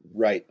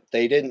 Right.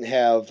 They didn't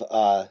have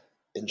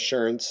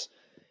insurance.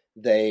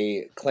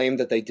 They claimed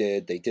that they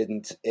did. They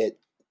didn't. It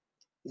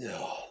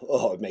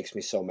makes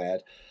me so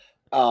mad.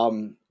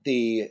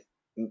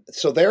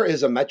 So there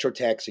is a Metro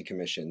Taxi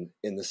Commission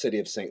in the city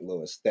of St.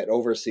 Louis that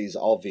oversees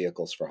all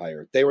vehicles for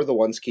hire. They were the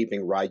ones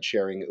keeping ride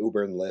sharing,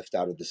 Uber and Lyft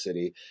out of the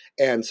city,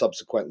 and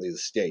subsequently the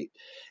state.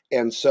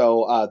 And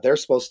so they're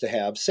supposed to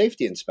have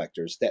safety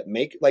inspectors that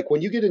make, like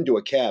when you get into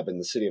a cab in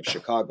the city of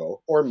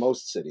Chicago or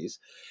most cities,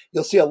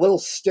 you'll see a little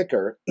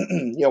sticker,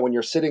 when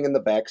you're sitting in the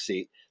back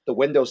seat, the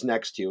window's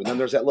next to you. And then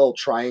there's that little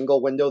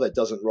triangle window that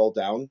doesn't roll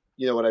down.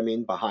 You know what I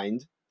mean?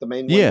 Behind the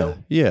main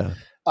window. Yeah.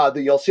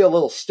 You'll see a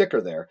little sticker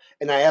there.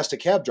 And I asked a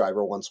cab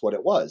driver once what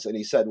it was. And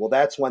he said, well,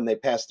 that's when they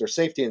pass their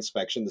safety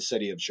inspection. The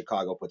city of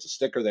Chicago puts a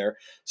sticker there.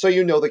 So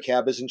the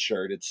cab is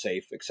insured, it's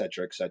safe, et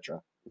cetera, et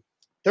cetera.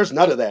 There's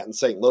none of that in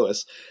St.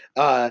 Louis.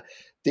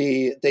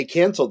 They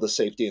canceled the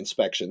safety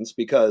inspections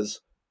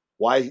because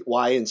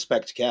why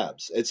inspect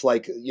cabs? It's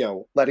like,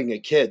 letting a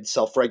kid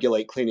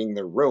self-regulate cleaning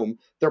their room.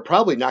 They're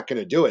probably not going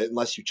to do it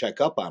unless you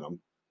check up on them.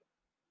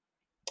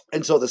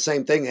 And so the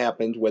same thing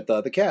happened with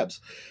the cabs.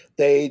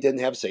 They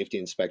didn't have safety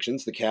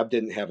inspections. The cab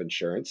didn't have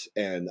insurance,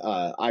 and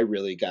I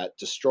really got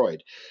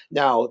destroyed.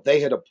 Now, they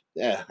had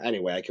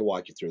anyway, I can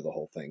walk you through the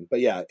whole thing. But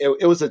yeah,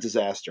 it was a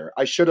disaster.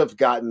 I should have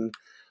gotten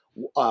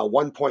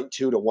 1.2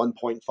 to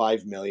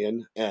 1.5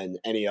 million in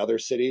any other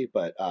city,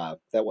 but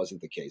that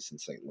wasn't the case in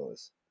St.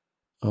 Louis.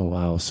 Oh,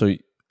 wow. So,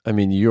 I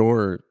mean,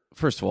 your,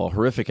 first of all,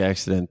 horrific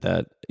accident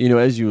that,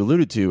 as you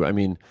alluded to, I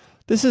mean,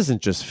 this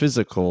isn't just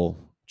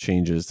physical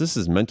changes. This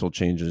is mental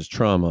changes,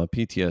 trauma,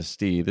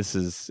 PTSD. This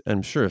is,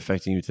 I'm sure,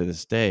 affecting you to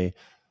this day.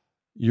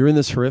 You're in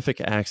this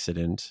horrific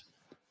accident.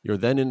 You're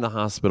then in the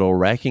hospital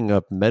racking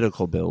up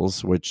medical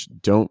bills, which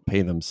don't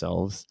pay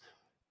themselves.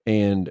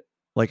 And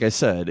like I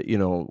said,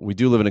 we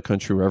do live in a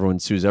country where everyone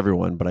sues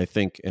everyone, but I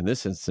think in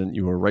this instance,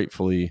 you were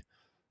rightfully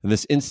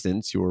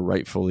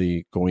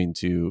going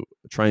to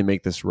try and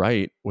make this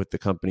right with the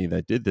company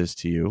that did this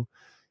to you.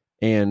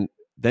 And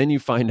then you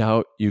find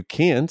out you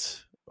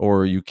can't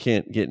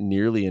get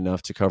nearly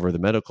enough to cover the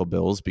medical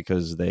bills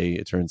because they,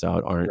 it turns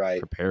out, aren't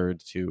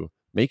prepared to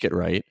make it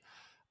right.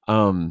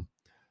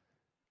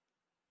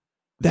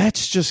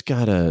 That's just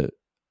gotta,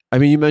 I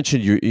mean, you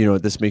mentioned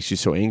this makes you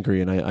so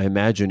angry. And I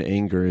imagine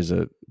anger is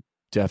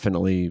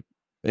definitely,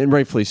 and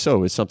rightfully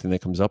so, is something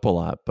that comes up a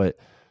lot. But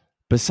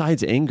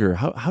besides anger,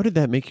 how did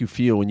that make you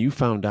feel when you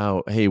found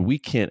out, hey, we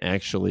can't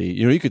actually,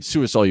 you could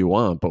sue us all you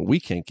want, but we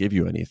can't give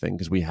you anything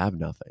because we have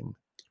nothing.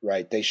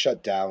 Right. They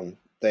shut down.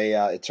 They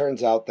it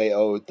turns out they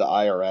owed the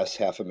IRS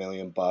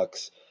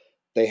 $500,000.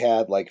 They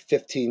had like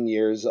 15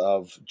 years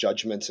of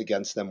judgments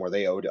against them where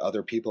they owed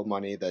other people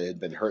money that had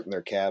been hurting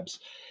their cabs.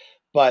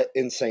 But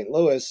in St.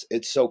 Louis,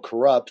 it's so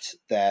corrupt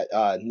that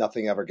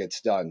nothing ever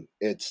gets done.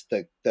 It's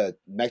the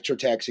Metro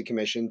Taxi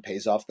Commission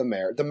pays off the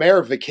mayor. The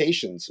mayor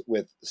vacations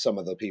with some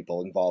of the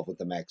people involved with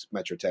the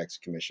Metro Taxi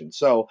Commission.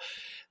 So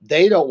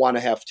they don't want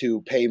to have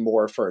to pay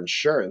more for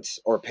insurance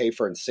or pay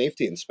for a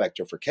safety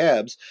inspector for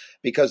cabs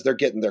because they're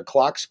getting their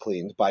clocks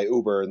cleaned by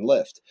Uber and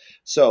Lyft.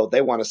 So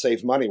they want to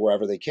save money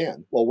wherever they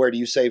can. Well, where do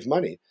you save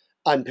money?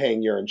 On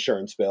paying your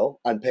insurance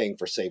bill, on paying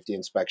for safety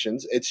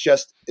inspections.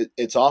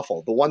 It's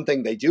awful. The one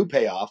thing they do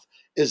pay off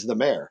is the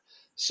mayor.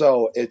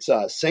 So it's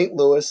St.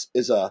 Louis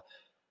is it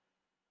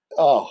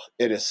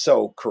is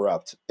so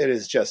corrupt. It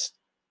is just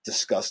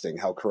disgusting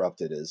how corrupt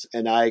it is.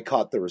 And I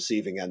caught the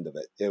receiving end of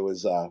it. It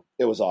was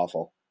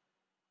awful.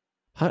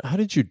 How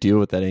did you deal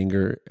with that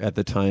anger at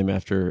the time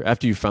after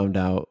you found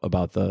out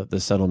about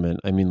the settlement?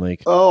 I mean,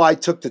 like, I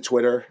took to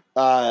Twitter.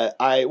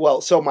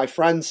 So my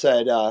friend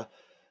said,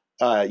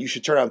 you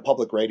should turn on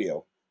public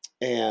radio.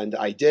 And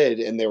I did.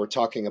 And they were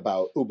talking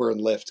about Uber and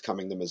Lyft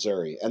coming to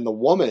Missouri. And the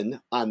woman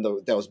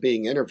that was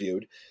being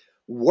interviewed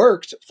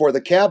worked for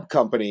the cab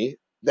company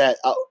that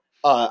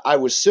I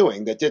was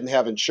suing that didn't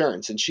have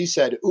insurance. And she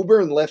said, Uber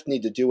and Lyft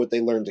need to do what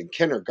they learned in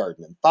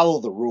kindergarten and follow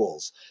the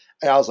rules.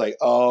 And I was like,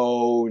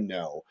 oh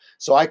no.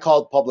 So I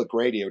called public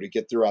radio to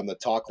get through on the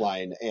talk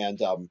line, and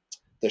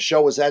the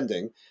show was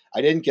ending.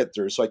 I didn't get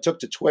through. So I took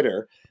to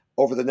Twitter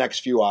over the next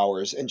few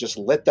hours and just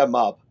lit them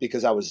up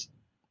because I was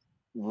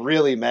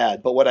really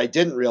mad. But what I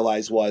didn't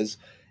realize was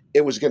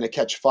it was going to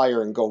catch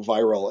fire and go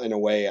viral in a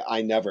way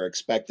I never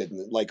expected.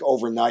 And like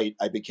overnight,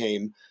 I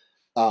became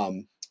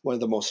one of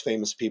the most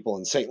famous people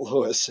in St.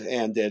 Louis,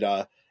 and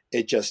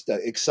it just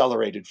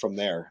accelerated from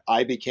there.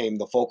 I became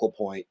the focal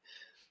point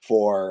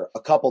for a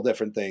couple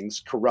different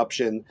things: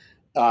 corruption,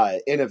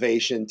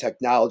 innovation,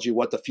 technology,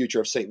 what the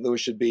future of St. Louis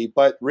should be.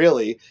 But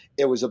really,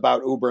 it was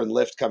about Uber and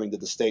Lyft coming to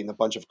the state and a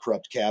bunch of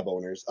corrupt cab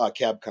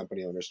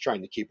company owners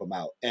trying to keep them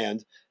out.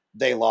 And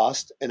they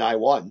lost and I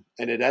won.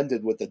 And it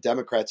ended with the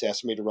Democrats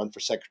asking me to run for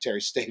Secretary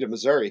of State of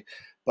Missouri.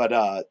 But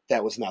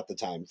that was not the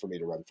time for me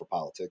to run for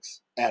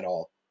politics at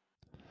all.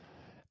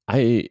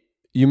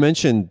 You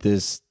mentioned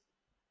this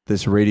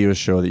radio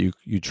show that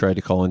you tried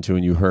to call into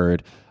and you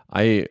heard.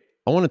 I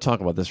want to talk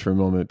about this for a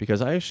moment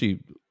because I actually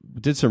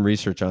did some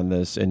research on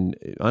this, and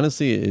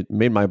honestly, it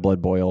made my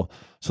blood boil.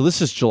 So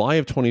this is July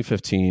of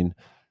 2015.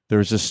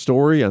 There's a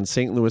story on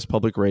St. Louis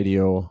Public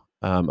Radio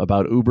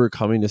about Uber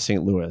coming to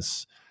St.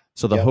 Louis.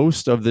 So the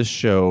host of this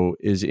show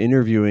is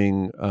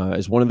interviewing,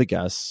 as one of the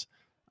guests,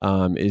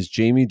 is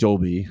Jamie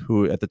Dolby,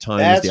 who at the time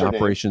was the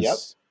operations. Yep.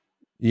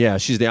 Yeah,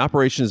 she's the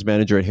operations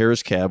manager at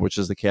Harris Cab, which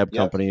is the cab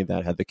company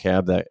that had the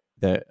cab that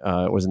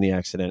was in the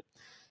accident.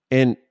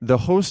 And the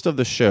host of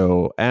the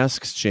show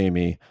asks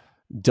Jamie,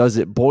 does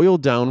it boil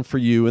down for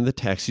you and the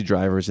taxi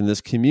drivers in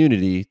this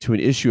community to an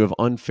issue of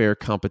unfair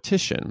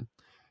competition?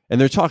 And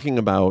they're talking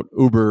about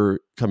Uber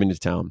coming to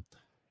town.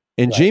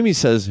 And Right. Jamie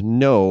says,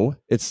 no,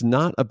 it's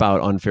not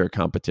about unfair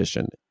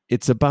competition.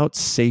 It's about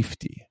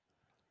safety.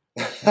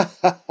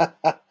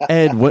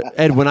 Ed,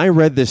 when I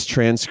read this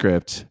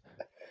transcript,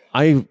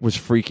 I was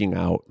freaking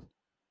out.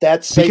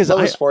 That's St.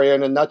 Louis for you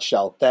in a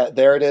nutshell.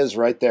 There it is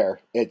right there.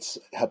 It's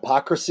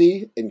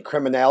hypocrisy and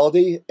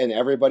criminality, and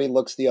everybody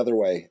looks the other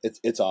way.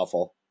 It's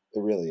awful.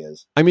 It really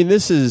is. I mean,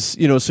 this is,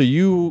 so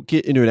you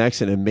get into an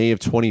accident in May of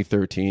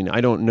 2013.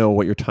 I don't know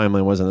what your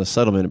timeline was on the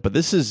settlement, but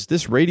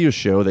this radio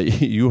show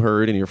that you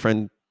heard and your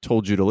friend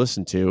told you to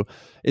listen to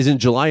is in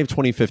July of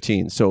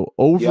 2015. So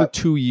over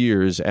 2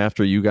 years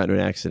after you got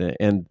into an accident.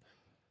 And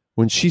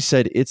when she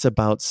said it's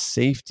about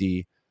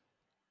safety,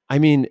 I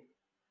mean,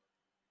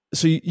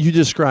 so you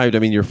described, I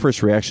mean, your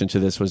first reaction to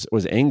this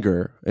was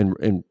anger,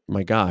 and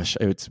my gosh,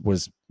 it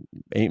was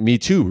me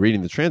too,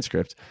 reading the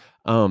transcript.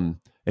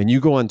 And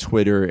you go on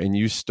Twitter and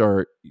you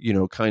start,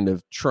 kind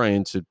of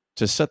trying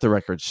to set the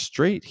record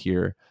straight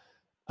here.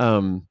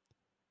 How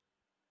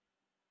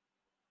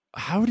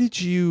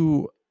did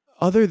you,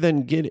 other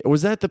than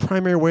was that the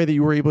primary way that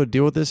you were able to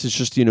deal with this? Is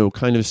just,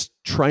 kind of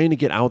trying to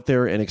get out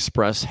there and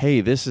express,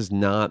 hey, this is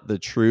not the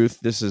truth.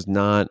 This is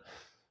not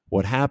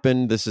what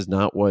happened. This is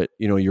not what,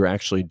 you're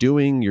actually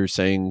doing. You're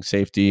saying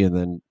safety, and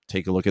then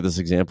take a look at this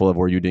example of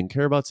where you didn't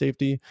care about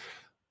safety.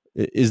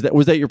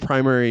 Was that your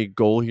primary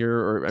goal here?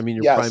 Or, I mean,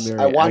 your primary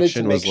I wanted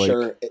action to make was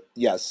sure,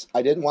 yes,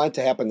 I didn't want it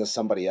to happen to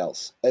somebody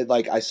else.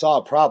 Like, I saw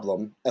a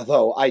problem,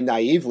 although I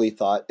naively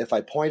thought if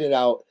I pointed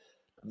out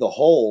the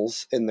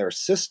holes in their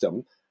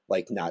system,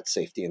 like not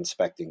safety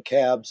inspecting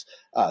cabs,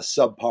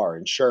 subpar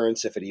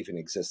insurance, if it even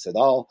exists at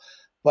all.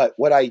 But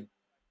what I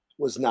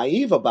was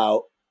naive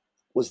about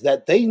was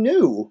that they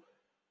knew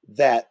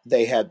that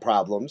they had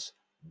problems.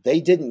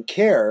 They didn't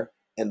care,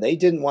 and they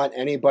didn't want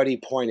anybody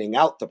pointing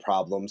out the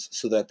problems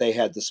so that they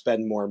had to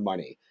spend more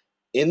money.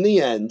 In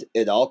the end,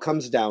 it all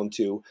comes down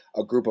to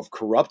a group of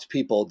corrupt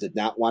people did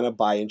not want to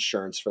buy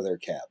insurance for their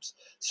cabs.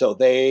 So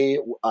they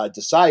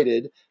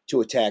decided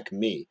to attack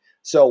me.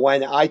 So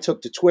when I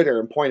took to Twitter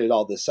and pointed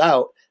all this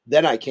out,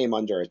 then I came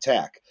under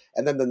attack.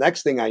 And then the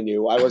next thing I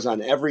knew, I was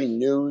on every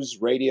news,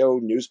 radio,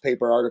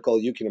 newspaper article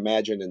you can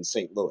imagine in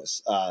St.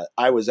 Louis.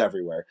 I was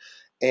everywhere.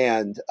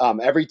 And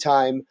every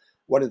time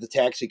one of the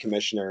taxi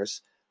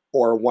commissioners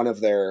or one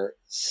of their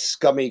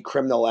scummy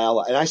criminal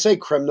allies, and I say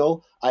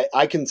criminal,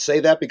 I can say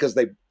that because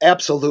they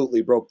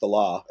absolutely broke the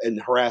law in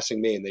harassing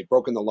me, and they've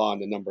broken the law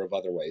in a number of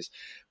other ways.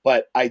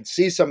 But I'd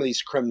see some of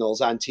these criminals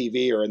on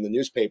TV or in the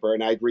newspaper,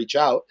 and I'd reach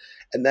out,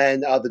 and then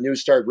the news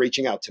started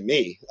reaching out to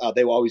me.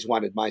 They always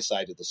wanted my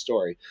side of the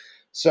story.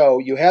 So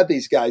you had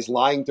these guys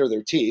lying through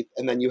their teeth,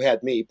 and then you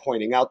had me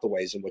pointing out the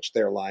ways in which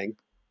they're lying.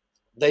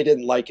 They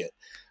didn't like it.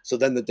 So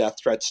then the death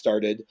threats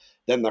started,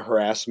 then the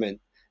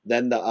harassment,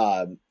 then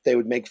they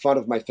would make fun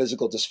of my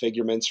physical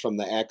disfigurements from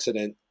the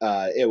accident.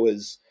 It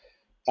was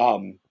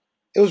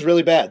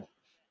really bad.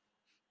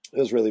 It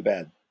was really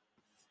bad.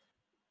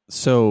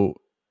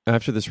 So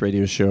after this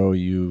radio show,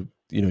 you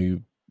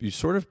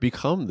sort of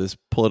become this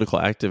political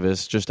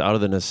activist just out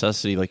of the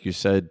necessity, like you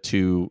said,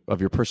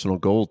 of your personal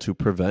goal to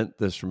prevent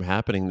this from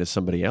happening to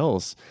somebody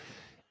else.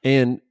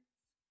 And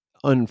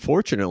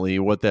unfortunately,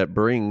 what that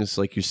brings,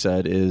 like you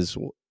said, is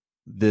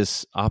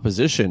this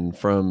opposition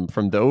from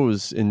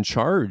those in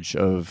charge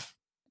of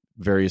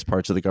various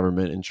parts of the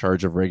government, in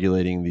charge of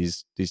regulating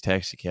these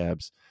taxi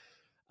cabs.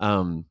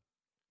 So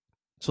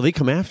they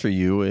come after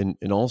you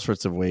in all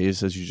sorts of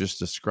ways, as you just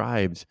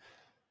described.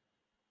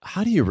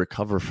 How do you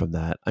recover from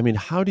that? I mean,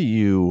 how do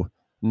you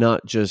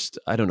not just,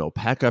 I don't know,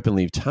 pack up and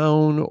leave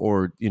town,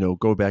 or,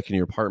 go back in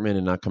your apartment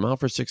and not come out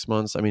for 6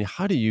 months? I mean,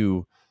 how do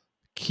you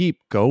keep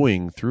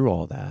going through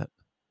all that?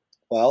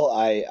 Well,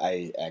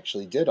 I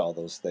actually did all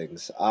those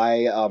things.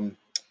 I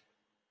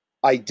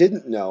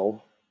didn't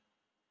know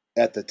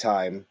at the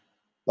time,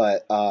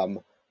 but I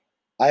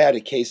had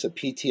a case of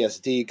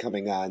PTSD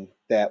coming on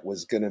that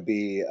was going to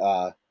be,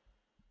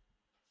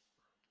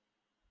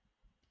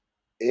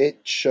 it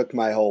shook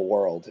my whole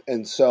world.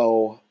 And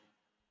so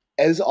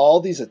as all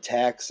these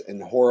attacks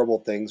and horrible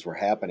things were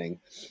happening,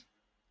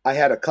 I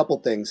had a couple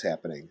things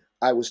happening.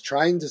 I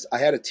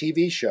had a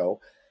TV show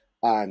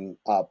on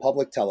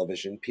public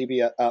television,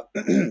 PBS,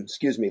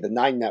 the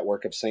 9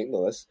 Network of St.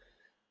 Louis.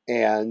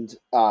 And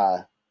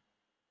I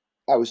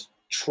was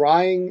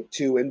trying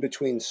to, in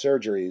between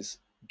surgeries,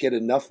 get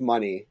enough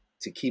money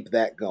to keep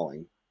that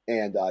going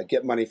and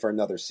get money for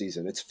another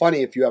season. It's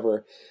funny, if you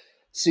ever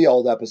see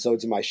old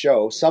episodes of my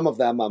show, some of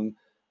them I'm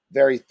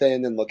very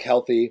thin and look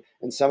healthy,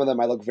 and some of them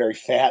I look very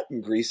fat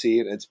and greasy,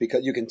 and it's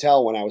because you can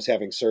tell when I was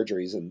having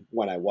surgeries and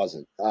when I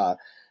wasn't.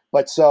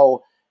 But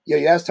so,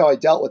 you asked how I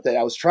dealt with it.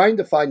 I was trying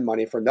to find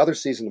money for another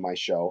season of my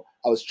show.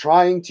 I was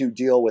trying to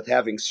deal with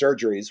having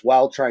surgeries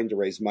while trying to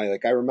raise money.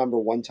 Like, I remember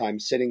one time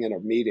sitting in a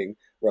meeting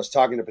where I was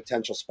talking to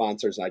potential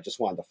sponsors, and I just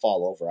wanted to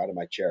fall over out of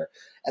my chair.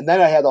 And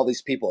then I had all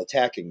these people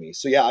attacking me.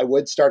 So yeah, I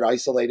would start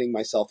isolating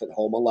myself at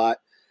home a lot.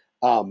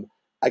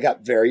 I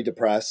got very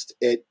depressed.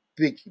 It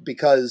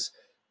because,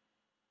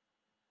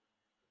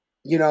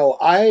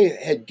 I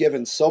had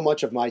given so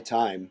much of my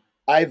time.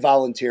 I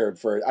volunteered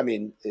for, I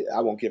mean,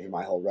 I won't give you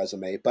my whole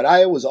resume, but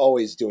I was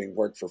always doing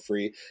work for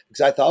free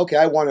because I thought, okay,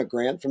 I want a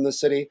grant from the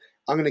city.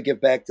 I'm going to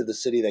give back to the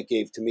city that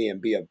gave to me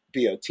and be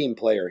a team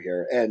player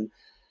here. And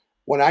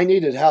when I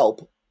needed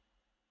help,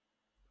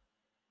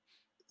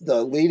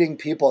 the leading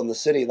people in the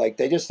city, like,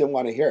 they just didn't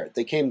want to hear it.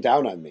 They came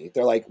down on me.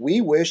 They're like, we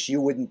wish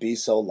you wouldn't be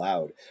so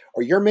loud,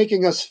 or you're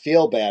making us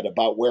feel bad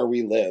about where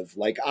we live.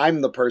 Like,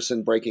 I'm the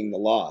person breaking the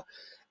law.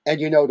 And,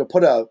 to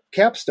put a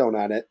capstone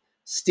on it,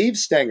 Steve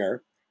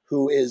Stenger,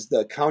 who is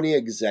the county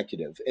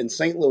executive in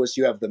St. Louis,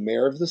 you have the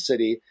mayor of the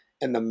city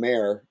and the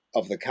mayor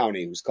of the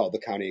county, who's called the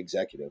county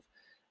executive.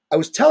 I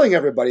was telling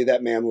everybody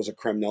that man was a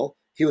criminal.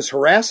 He was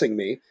harassing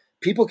me.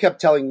 People kept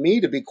telling me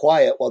to be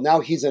quiet. Well,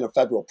 now he's in a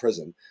federal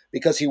prison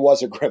because he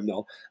was a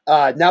criminal,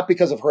 not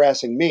because of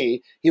harassing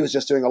me. He was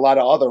just doing a lot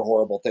of other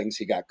horrible things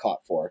he got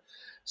caught for.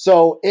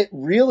 So it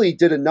really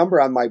did a number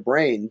on my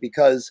brain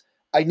because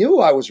I knew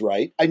I was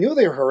right. I knew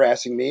they were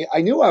harassing me.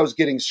 I knew I was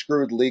getting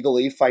screwed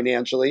legally,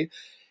 financially,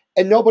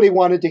 and nobody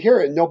wanted to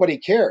hear it. Nobody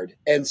cared.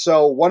 And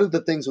so one of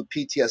the things with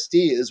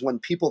PTSD is when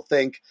people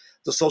think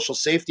the social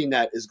safety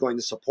net is going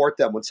to support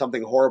them when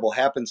something horrible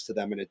happens to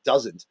them, and it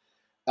doesn't.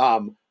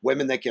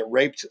 Women that get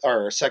raped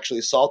or sexually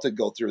assaulted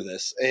go through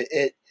this.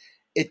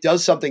 It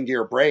does something to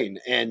your brain,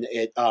 and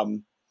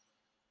and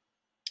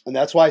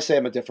that's why I say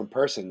I'm a different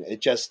person.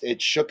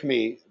 It shook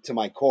me to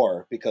my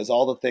core because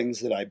all the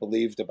things that I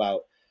believed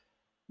about,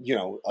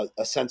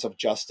 a sense of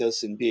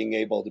justice and being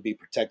able to be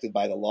protected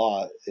by the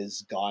law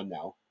is gone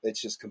now.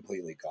 It's just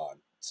completely gone.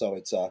 So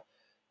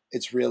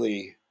it's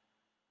really,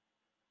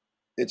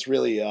 it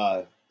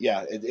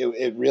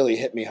really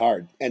hit me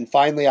hard. And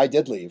finally I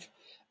did leave.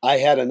 I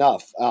had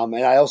enough. And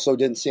I also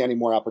didn't see any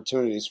more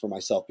opportunities for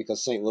myself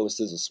because St. Louis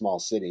is a small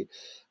city,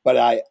 but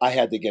I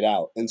had to get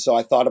out. And so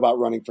I thought about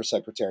running for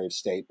Secretary of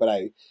State, but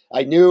I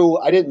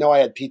didn't know I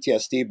had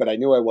PTSD, but I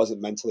knew I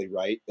wasn't mentally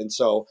right. And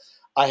so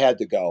I had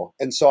to go.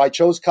 And so I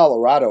chose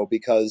Colorado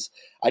because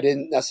I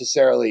didn't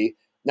necessarily,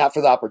 not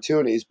for the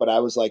opportunities, but I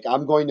was like,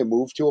 I'm going to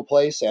move to a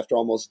place after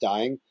almost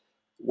dying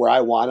where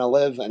I want to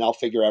live, and I'll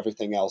figure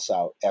everything else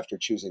out after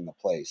choosing the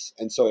place.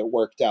 And so it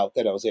worked out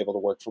that I was able to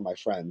work for my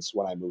friends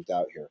when I moved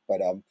out here. But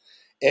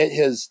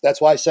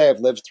that's why I say I've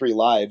lived 3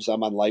 lives.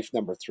 I'm on life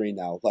number 3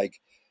 now. Like,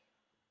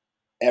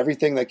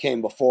 everything that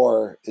came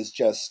before is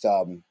just,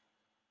 I'm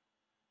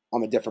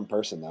a different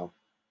person now.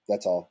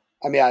 That's all.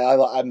 I mean,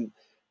 I'm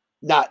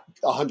not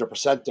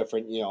 100%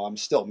 different. I'm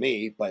still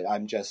me, but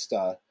I'm just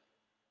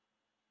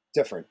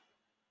different,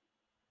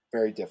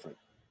 very different,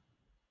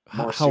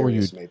 more How are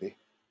you? serious, maybe.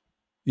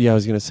 Yeah, I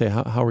was going to say,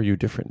 how are you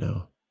different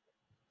now?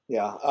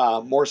 Yeah,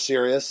 more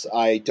serious.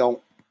 I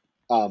don't.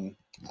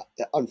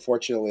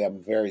 Unfortunately,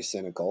 I'm very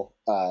cynical.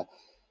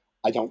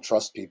 I don't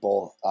trust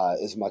people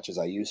as much as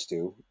I used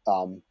to.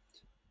 And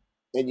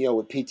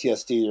with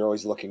PTSD, you're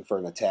always looking for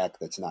an attack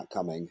that's not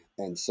coming,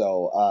 and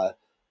so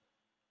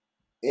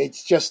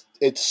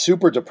it's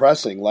super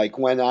depressing. Like,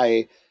 when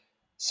I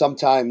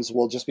sometimes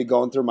will just be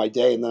going through my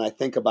day, and then I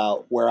think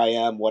about where I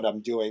am, what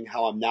I'm doing,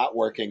 how I'm not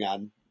working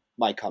on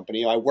my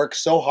company. I work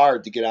so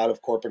hard to get out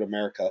of corporate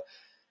America,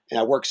 and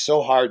I worked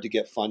so hard to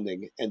get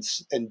funding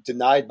and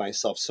denied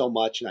myself so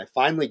much. And I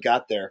finally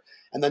got there,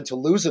 and then to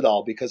lose it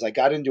all because I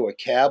got into a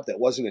cab that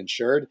wasn't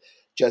insured,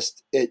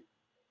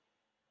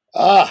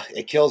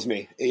 it kills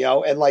me,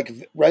 and like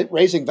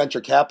raising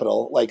venture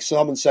capital, like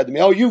someone said to me,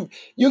 oh, you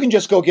can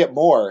just go get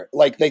more.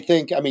 Like, they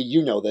think, I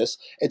mean, this,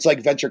 it's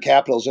like venture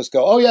capitals just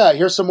go, oh yeah,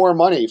 here's some more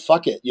money.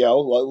 Fuck it. You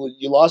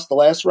lost the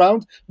last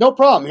round. No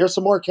problem. Here's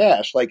some more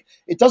cash. Like,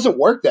 it doesn't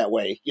work that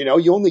way.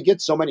 You only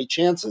get so many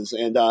chances.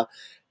 And,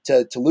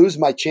 to lose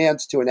my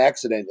chance to an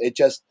accident,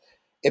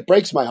 it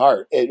breaks my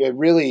heart. It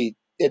really,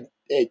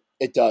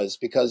 it does,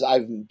 because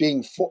I'm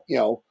being,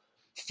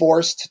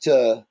 forced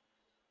to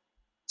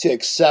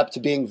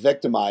accept being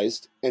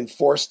victimized and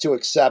forced to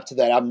accept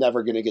that I'm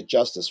never going to get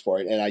justice for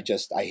it. And I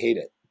hate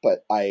it,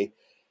 but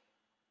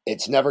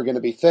it's never going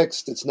to be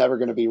fixed. It's never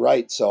going to be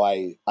right. So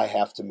I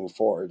have to move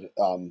forward,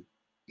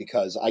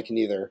 because I can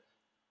either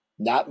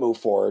not move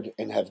forward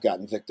and have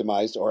gotten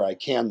victimized, or I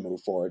can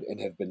move forward and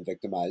have been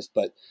victimized,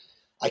 but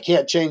I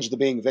can't change the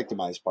being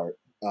victimized part.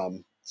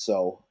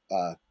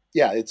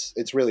 Yeah,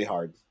 it's really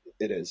hard.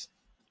 It is.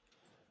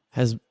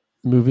 Has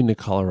moving to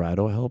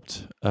Colorado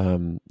helped?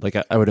 Like,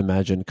 I would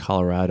imagine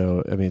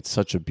Colorado, I mean, it's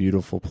such a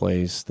beautiful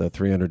place, the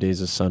 300 days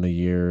of sun a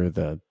year,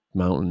 the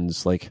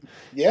mountains, like,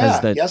 yeah,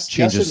 has that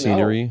change of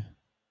scenery? No.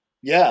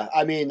 Yeah,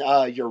 I mean,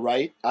 you're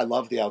right. I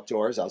love the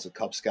outdoors. I was a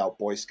Cub Scout,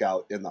 Boy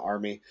Scout in the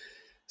Army.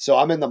 So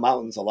I'm in the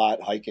mountains a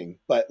lot hiking.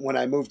 But when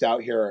I moved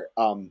out here,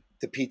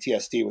 the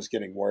PTSD was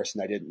getting worse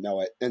and I didn't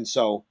know it. And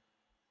so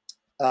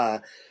I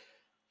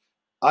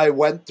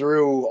went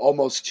through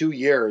almost 2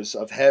 years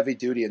of heavy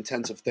duty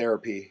intensive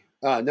therapy.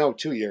 No,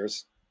 2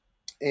 years.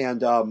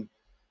 And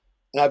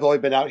I've only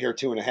been out here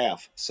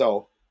 2.5.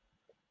 So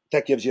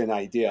that gives you an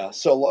idea.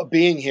 So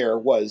being here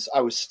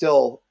I was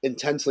still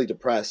intensely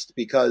depressed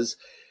because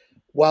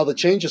while the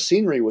change of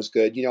scenery was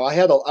good,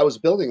 I was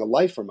building a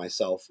life for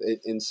myself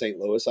in St.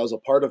 Louis. I was a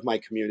part of my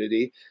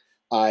community.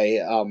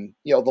 Some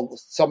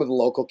of the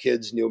local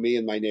kids knew me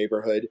in my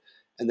neighborhood,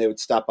 and they would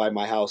stop by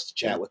my house to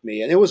chat with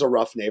me. And it was a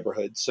rough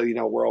neighborhood, so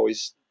we're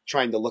always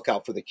trying to look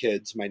out for the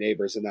kids, my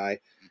neighbors and I.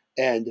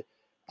 And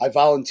I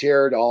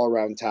volunteered all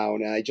around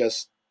town, and I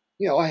just,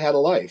 I had a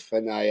life,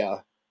 and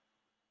it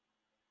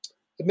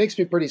makes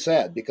me pretty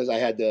sad because I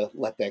had to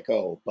let that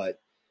go,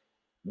 but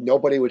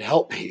nobody would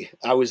help me.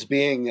 I was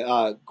being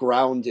I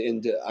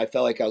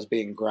felt like I was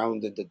being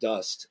ground into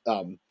dust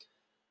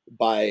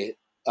by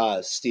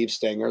Steve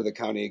Stenger, the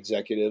county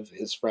executive,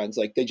 his friends.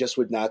 Like, they just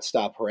would not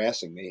stop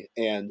harassing me.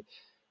 And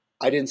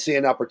I didn't see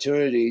an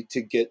opportunity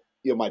to get,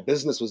 my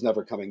business was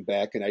never coming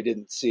back, and I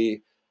didn't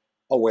see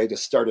a way to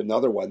start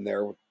another one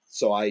there.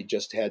 So I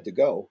just had to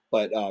go.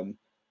 But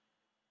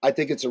I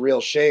think it's a real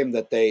shame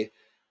that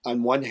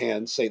on one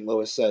hand, St.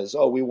 Louis says,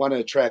 oh, we want to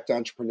attract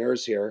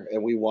entrepreneurs here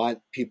and we want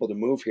people to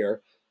move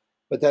here.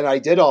 But then I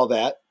did all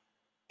that.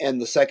 And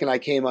the second I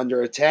came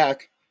under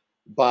attack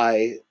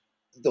by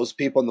those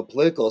people in the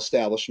political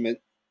establishment,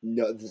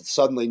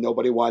 suddenly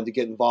nobody wanted to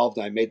get involved.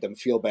 And I made them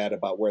feel bad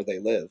about where they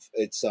live.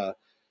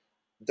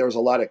 There was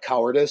a lot of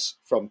cowardice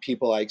from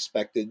people I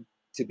expected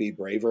to be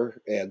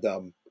braver.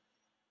 And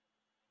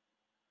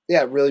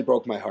it really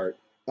broke my heart.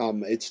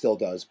 It still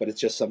does, but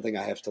it's just something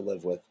I have to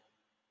live with.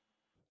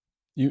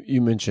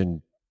 You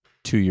mentioned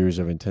 2 years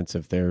of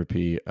intensive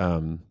therapy.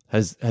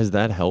 Has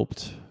that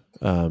helped?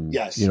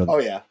 Yes. Oh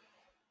yeah.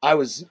 I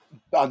was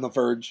on the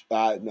verge.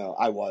 No,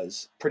 I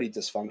was pretty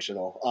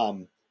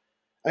dysfunctional.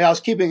 I was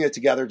keeping it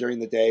together during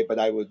the day, but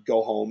I would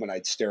go home and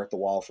I'd stare at the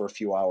wall for a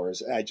few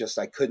hours. And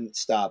I couldn't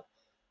stop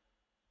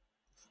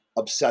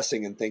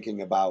obsessing and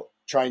thinking about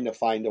trying to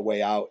find a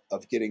way out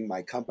of getting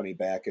my company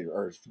back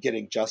or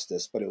getting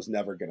justice, but it was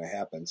never going to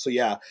happen. So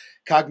yeah,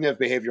 cognitive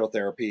behavioral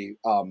therapy,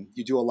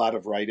 you do a lot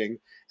of writing,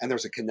 and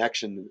there's a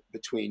connection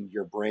between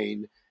your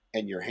brain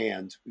and your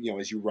hand,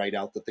 as you write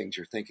out the things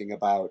you're thinking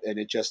about. And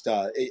it just,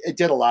 it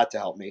did a lot to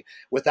help me.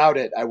 Without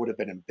it, I would have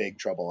been in big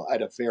trouble. I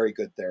had a very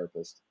good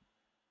therapist.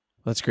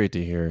 That's great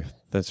to hear.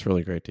 That's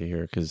really great to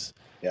hear. Cause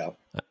yeah,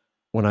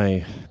 when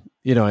I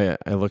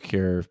look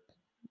here,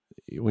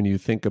 when you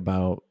think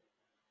about,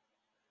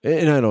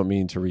 and I don't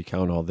mean to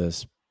recount all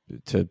this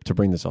to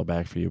bring this all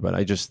back for you, but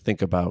I just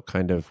think about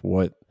kind of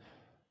what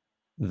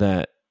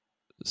that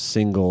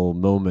single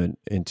moment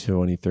in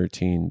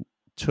 2013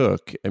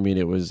 took. I mean,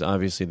 it was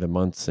obviously the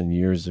months and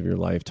years of your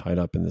life tied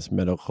up in this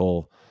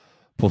medical,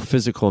 both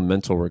physical and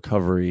mental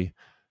recovery,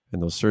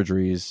 and those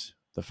surgeries,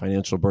 the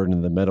financial burden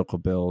of the medical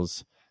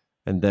bills.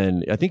 And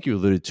then I think you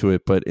alluded to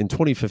it, but in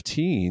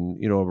 2015,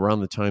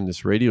 around the time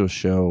this radio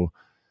show,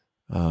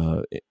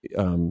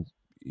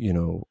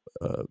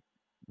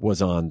 was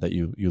on that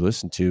you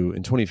listened to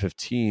in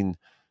 2015,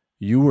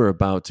 you were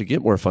about to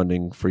get more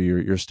funding for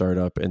your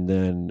startup, and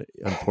then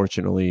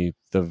unfortunately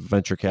the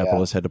venture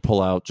capitalists had to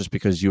pull out just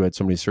because you had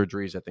so many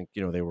surgeries. I think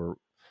they were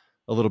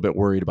a little bit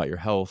worried about your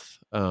health.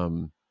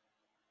 So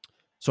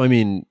I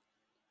mean,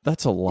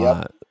 that's a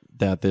lot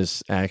that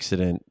this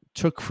accident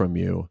took from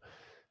you.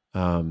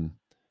 And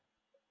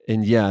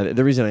yeah,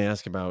 the reason I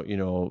ask about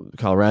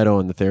Colorado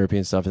and the therapy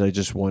and stuff is I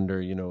just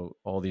wonder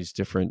all these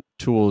different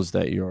tools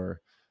that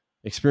you're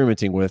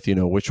experimenting with,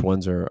 which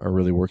ones are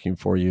really working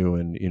for you,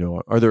 and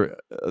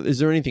is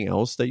there anything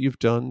else that you've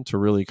done to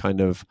really kind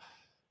of,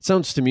 it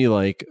sounds to me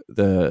like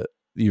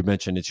you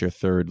mentioned it's your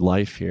third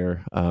life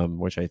here,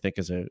 which I think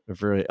is a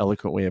very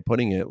eloquent way of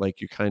putting it,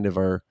 like you kind of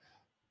are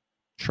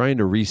trying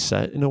to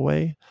reset in a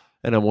way,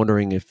 and I'm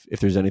wondering if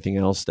there's anything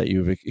else that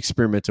you've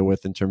experimented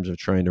with in terms of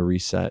trying to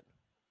reset.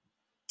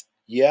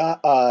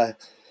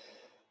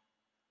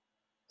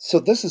 So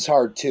this is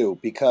hard too,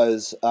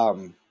 because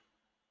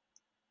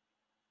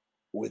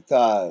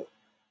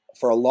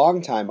for a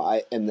long time,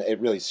 and it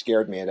really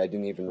scared me, and I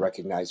didn't even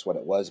recognize what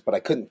it was, but I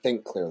couldn't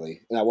think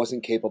clearly, and I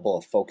wasn't capable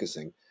of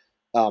focusing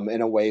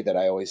in a way that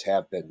I always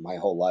have been my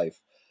whole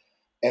life.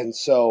 And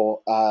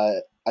so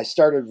I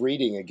started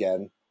reading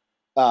again.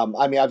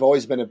 I've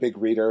always been a big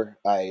reader.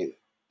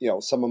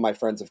 Some of my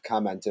friends have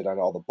commented on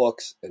all the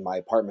books in my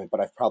apartment, but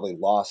I've probably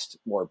lost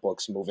more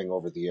books moving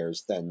over the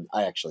years than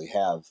I actually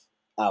have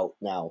out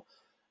now.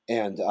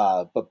 And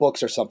but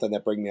books are something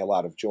that bring me a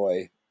lot of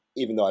joy.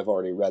 Even though I've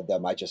already read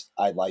them,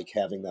 I like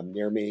having them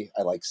near me.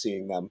 I like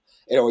seeing them.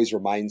 It always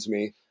reminds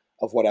me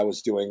of what I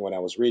was doing when I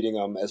was reading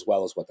them, as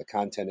well as what the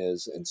content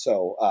is. And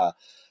so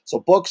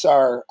books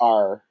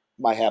are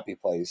my happy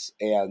place.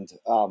 And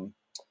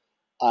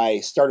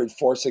I started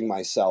forcing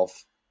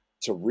myself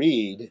to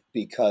read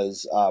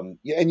because, and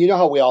you know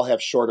how we all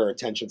have shorter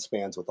attention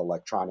spans with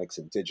electronics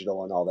and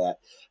digital and all that,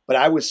 but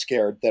I was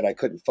scared that I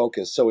couldn't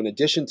focus. So in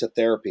addition to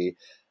therapy,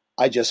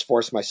 I just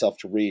forced myself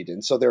to read.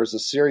 And so there was a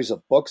series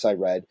of books I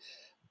read,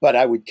 but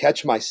I would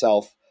catch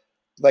myself,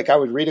 like I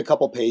would read a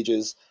couple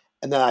pages,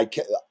 and then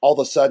all of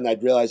a sudden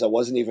I'd realize I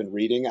wasn't even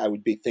reading. I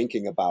would be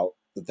thinking about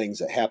the things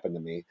that happened to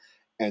me.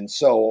 And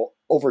so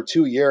over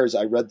 2 years,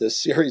 I read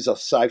this series of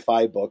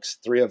sci-fi books,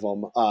 3 of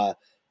them.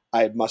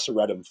 I must have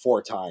read them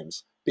 4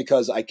 times.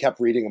 because I kept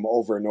reading them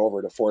over and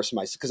over to force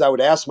myself. Because I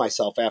would ask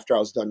myself after I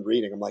was done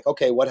reading, I'm like,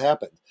 okay, what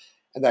happened?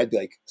 And I'd be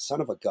like, son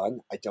of a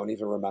gun, I don't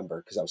even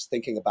remember because I was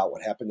thinking about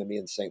what happened to me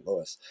in St.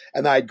 Louis.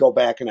 And then I'd go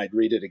back and I'd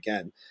read it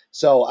again.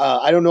 So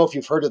I don't know if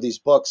you've heard of these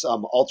books,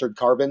 Altered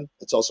Carbon.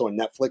 It's also a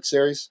Netflix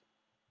series.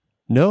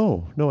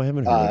 No, I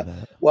haven't heard of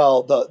that.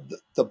 Well,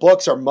 the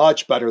books are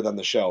much better than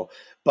the show.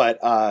 But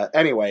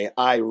anyway,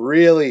 I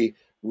really,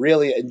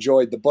 really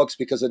enjoyed the books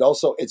because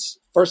it's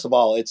first of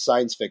all, it's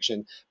science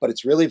fiction, but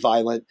it's really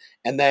violent.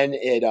 And then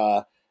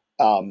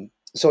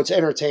so it's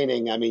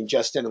entertaining. I mean,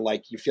 just in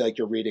like, you feel like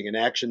you're reading an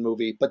action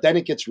movie, but then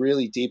it gets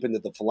really deep into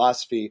the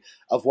philosophy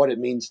of what it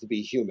means to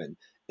be human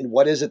and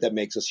what is it that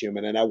makes us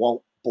human. And I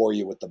won't bore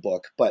you with the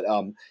book, but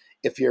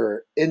if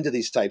you're into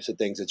these types of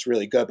things, it's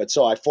really good. But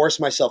so I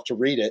forced myself to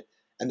read it.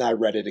 And then I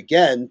read it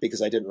again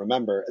because I didn't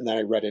remember. And then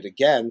I read it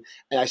again.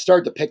 And I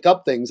started to pick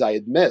up things I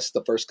had missed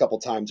the first couple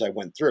times I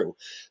went through.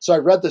 So I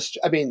read this.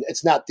 I mean,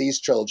 it's not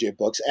these trilogy of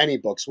books. Any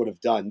books would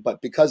have done.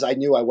 But because I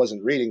knew I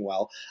wasn't reading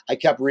well, I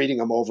kept reading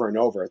them over and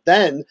over.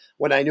 Then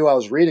when I knew I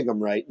was reading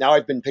them right, now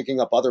I've been picking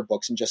up other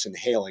books and just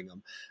inhaling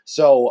them.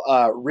 So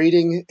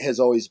reading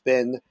has always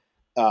been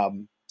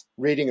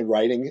reading and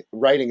writing.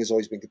 Writing has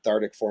always been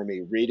cathartic for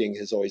me. Reading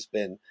has always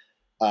been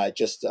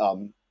just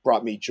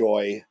brought me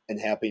joy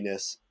and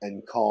happiness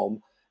and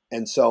calm.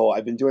 And so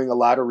I've been doing a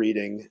lot of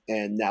reading,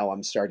 and now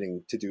I'm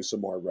starting to do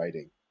some more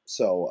writing.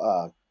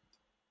 So,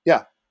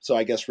 so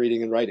I guess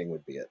reading and writing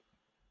would be it.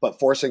 But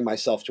forcing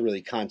myself to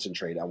really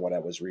concentrate on what I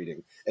was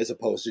reading as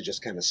opposed to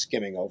just kind of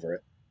skimming over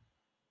it.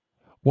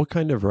 What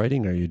kind of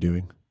writing are you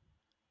doing?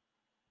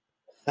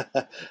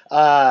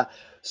 I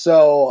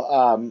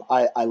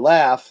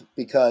laugh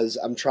because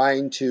I'm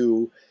trying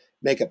to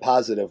make it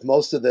positive.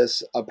 Most of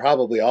this,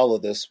 probably all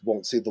of this,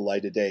 won't see the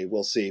light of day.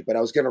 We'll see. But I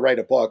was going to write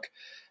a book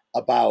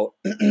about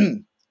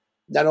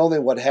not only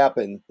what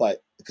happened,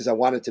 but because I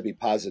want it to be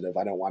positive.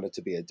 I don't want it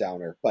to be a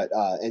downer, but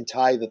and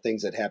tie the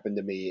things that happened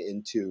to me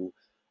into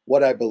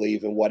what I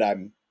believe and what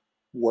I'm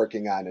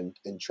working on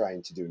and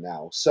trying to do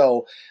now.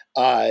 So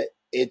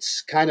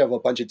it's kind of a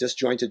bunch of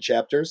disjointed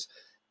chapters.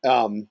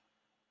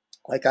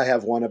 Like I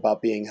have one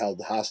about being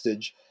held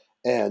hostage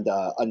and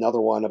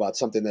another one about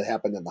something that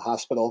happened in the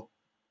hospital.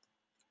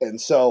 And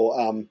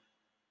so,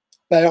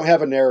 but I don't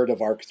have a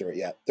narrative arc through it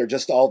yet. They're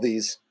just all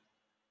these,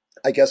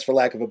 I guess, for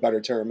lack of a better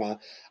term,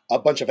 a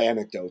bunch of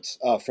anecdotes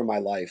from my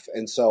life.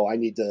 And so I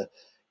need to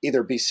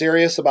either be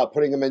serious about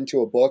putting them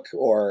into a book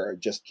or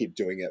just keep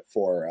doing it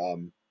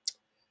for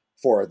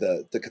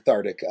the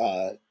cathartic,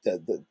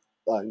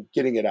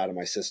 getting it out of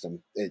my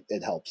system.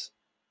 It helps.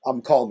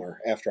 I'm calmer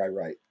after I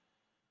write.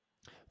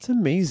 It's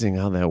amazing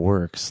how that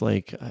works.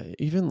 Like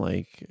even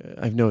like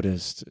I've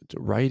noticed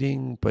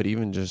writing, but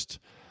even just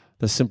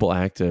the simple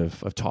act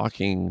of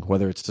talking,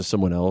 whether it's to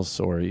someone else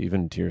or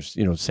even to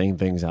your, saying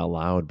things out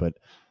loud, but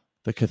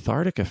the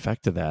cathartic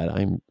effect of that,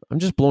 I'm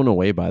just blown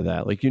away by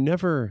that. Like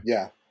at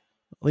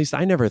least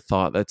I never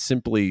thought that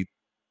simply,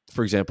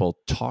 for example,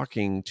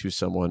 talking to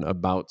someone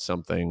about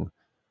something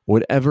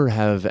would ever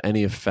have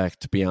any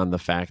effect beyond the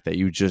fact that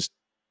you just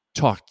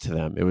talked to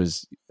them. It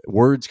was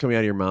words coming out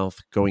of your mouth,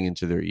 going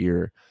into their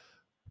ear.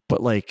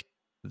 But like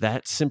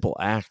that simple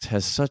act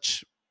has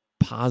such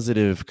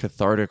positive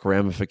cathartic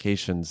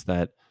ramifications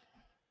that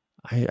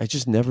I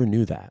just never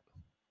knew that.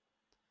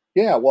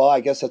 Yeah, well, I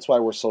guess that's why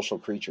we're social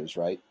creatures,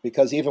 right?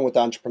 Because even with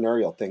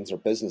entrepreneurial things or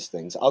business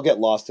things, I'll get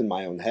lost in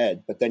my own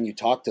head, but then you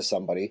talk to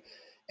somebody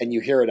and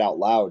you hear it out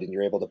loud and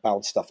you're able to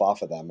bounce stuff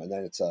off of them. And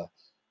then it's an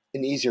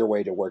easier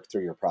way to work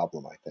through your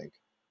problem, I think.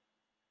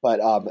 But,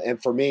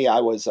 and for me,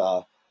 I was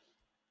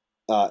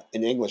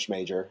an English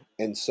major.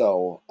 And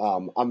so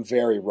I'm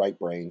very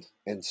right-brained.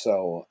 And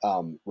so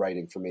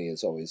writing for me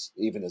is always,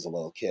 even as a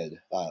little kid,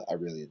 I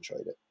really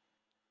enjoyed it.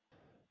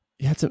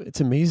 Yeah,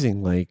 it's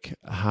amazing, like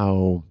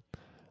how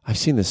I've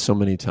seen this so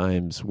many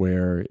times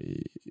where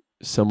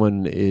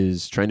someone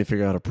is trying to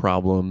figure out a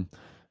problem.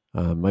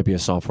 Might be a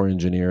software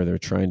engineer. They're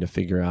trying to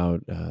figure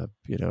out, a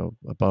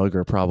bug or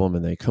a problem,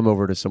 and they come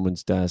over to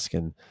someone's desk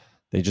and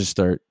they just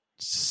start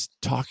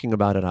talking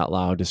about it out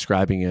loud,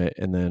 describing it,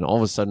 and then all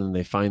of a sudden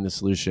they find the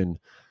solution.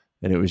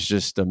 And it was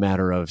just a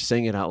matter of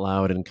saying it out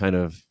loud and kind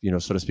of,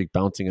 so to speak,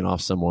 bouncing it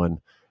off someone.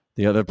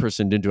 The other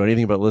person didn't do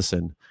anything but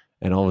listen,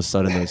 and all of a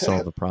sudden they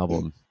solved the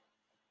problem.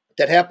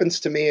 That happens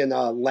to me in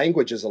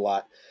languages a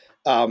lot.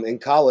 In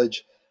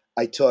college,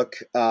 I took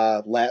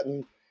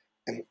Latin,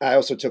 and I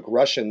also took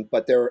Russian,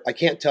 but I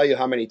can't tell you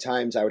how many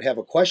times I would have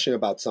a question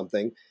about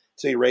something.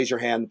 So you raise your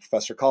hand, the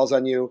professor calls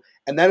on you,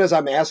 and then as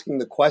I'm asking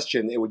the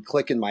question, it would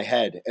click in my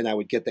head and I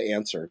would get the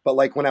answer. But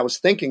like when I was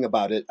thinking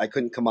about it, I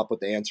couldn't come up with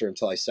the answer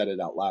until I said it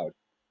out loud.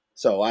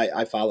 So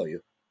I follow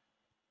you.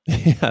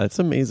 Yeah, it's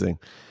amazing.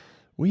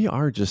 We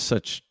are just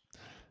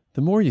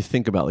the more you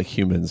think about like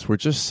humans, we're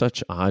just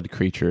such odd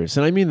creatures.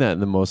 And I mean that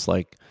in the most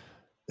like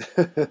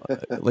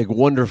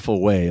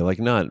wonderful way. Like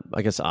not,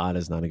 I guess odd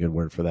is not a good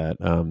word for that.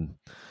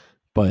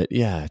 But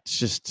yeah, it's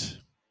just,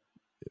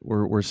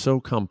 we're so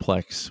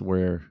complex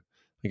where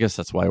I guess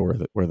that's why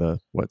we're the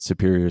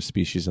superior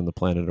species on the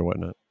planet or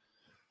whatnot.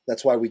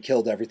 That's why we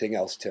killed everything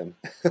else, Tim.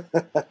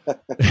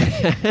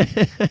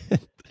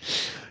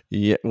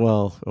 Yeah,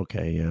 well,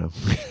 okay, yeah.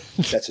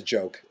 That's a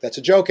joke. That's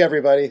a joke,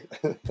 everybody.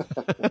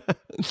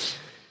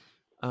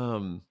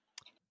 um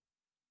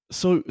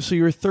so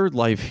your third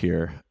life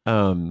here.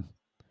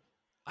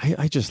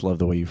 I just love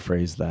the way you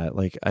phrase that.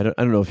 Like I don't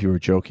know if you were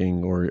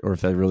joking or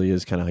if that really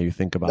is kind of how you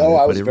think about No, it, I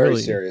but was it very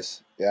really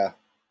serious. Yeah.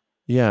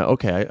 yeah,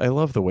 okay. I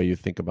love the way you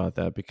think about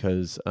that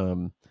because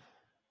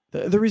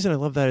the reason I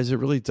love that is it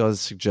really does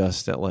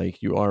suggest that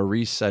like you are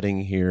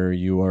resetting here,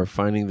 you are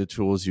finding the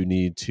tools you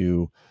need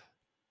to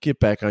get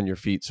back on your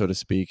feet, so to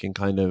speak, and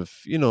kind of,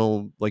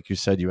 like you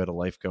said, you had a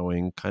life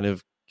going, kind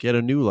of get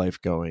a new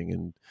life going.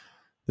 And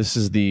this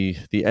is the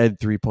Ed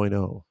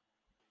 3.0.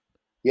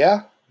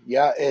 Yeah.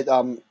 Yeah. It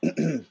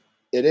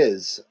it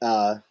is.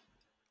 I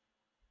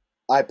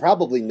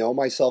probably know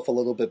myself a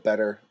little bit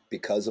better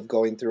because of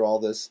going through all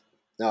this.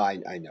 No,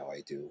 I know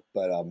I do,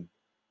 but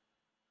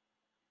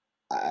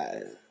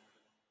I,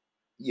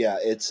 yeah,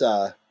 it's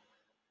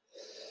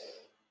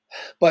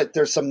but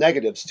there's some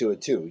negatives to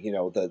it too.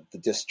 The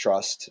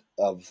distrust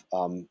of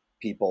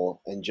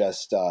people and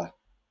just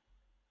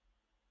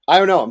I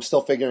don't know. I'm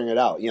still figuring it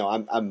out.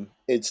 I'm.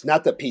 It's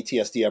not that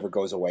PTSD ever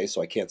goes away,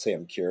 so I can't say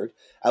I'm cured.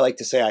 I like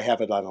to say I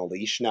have it on a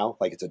leash now,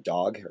 like it's a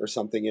dog or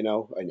something.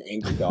 An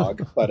angry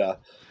dog. But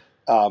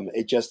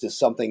it just is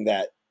something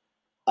that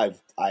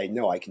I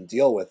know I can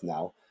deal with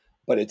now.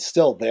 But it's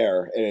still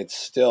there, and it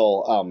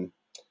still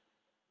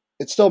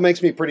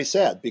makes me pretty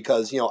sad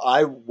because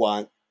I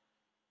want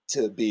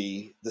to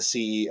be the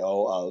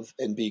CEO of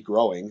and be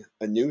growing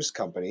a news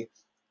company,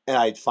 and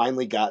I'd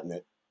finally gotten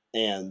it,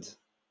 and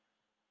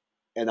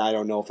I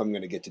don't know if I'm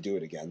going to get to do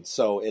it again.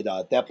 So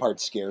that part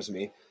scares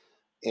me,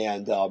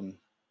 and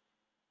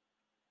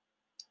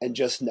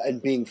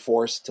and being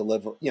forced to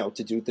live,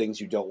 to do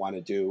things you don't want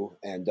to do,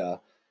 and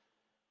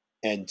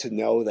to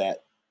know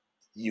that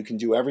you can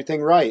do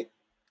everything right,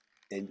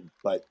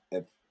 but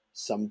if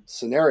some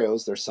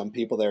scenarios, there's some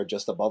people that are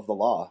just above the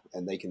law,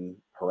 and they can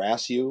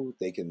harass you,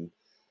 they can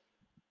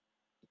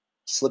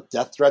slip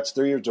death threats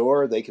through your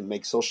door, they can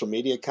make social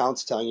media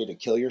accounts telling you to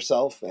kill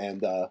yourself,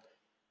 and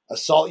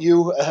assault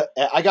you.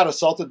 I got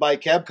assaulted by a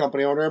cab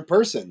company owner in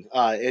person.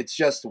 It's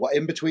just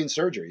in between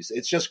surgeries.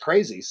 It's just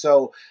crazy.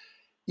 So,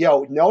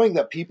 knowing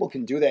that people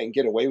can do that and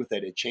get away with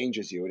it, it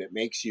changes you and it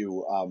makes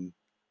you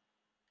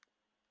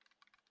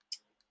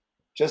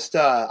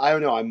I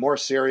don't know. I'm more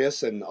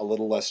serious and a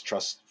little less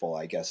trustful,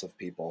 I guess, of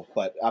people.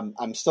 But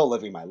I'm still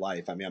living my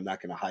life. I mean, I'm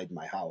not going to hide in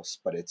my house,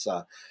 but it's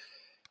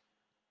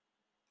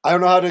I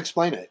don't know how to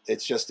explain it.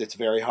 It's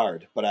very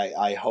hard. But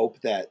I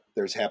hope that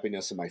there's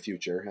happiness in my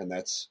future, and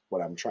that's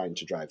what I'm trying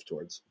to drive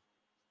towards.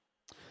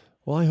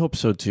 Well, I hope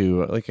so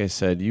too. Like I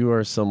said, you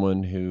are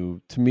someone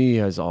who, to me,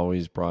 has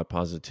always brought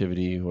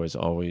positivity, who has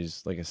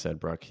always, like I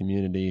said, brought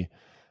community.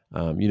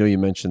 You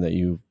mentioned that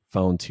you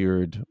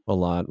volunteered a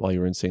lot while you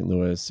were in St.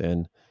 Louis.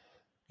 And,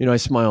 I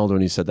smiled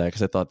when you said that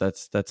because I thought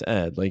that's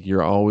Ed. Like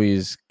you're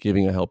always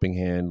giving a helping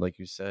hand. Like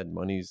you said,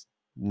 money's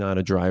not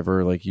a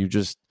driver. Like you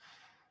just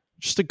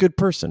a good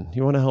person.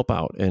 You want to help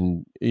out.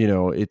 And,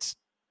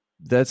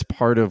 that's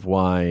part of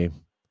why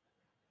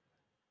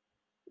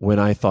when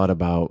I thought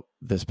about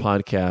this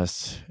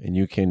podcast and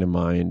you came to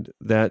mind,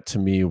 that to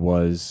me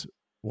was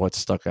what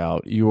stuck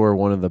out. You are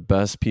one of the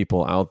best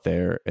people out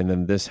there. And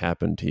then this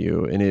happened to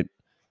you. And it,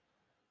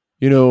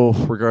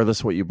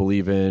 regardless of what you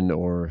believe in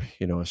or,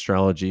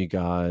 astrology,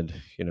 God,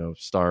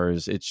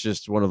 stars, it's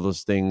just one of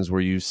those things where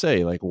you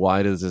say, like,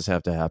 why does this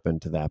have to happen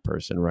to that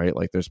person? Right.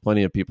 Like there's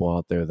plenty of people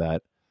out there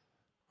that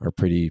are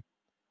pretty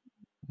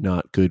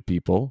not good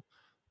people,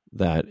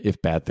 that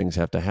if bad things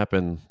have to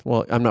happen,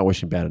 well, I'm not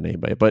wishing bad on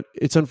anybody, but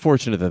it's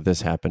unfortunate that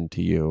this happened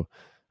to you.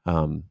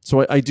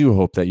 So I do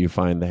hope that you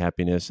find the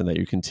happiness and that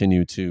you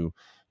continue to,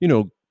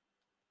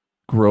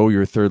 grow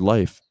your third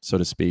life, so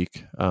to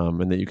speak,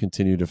 and that you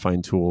continue to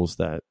find tools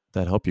that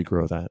help you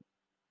grow that.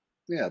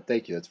 Yeah,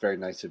 thank you. That's very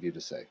nice of you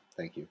to say.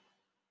 Thank you.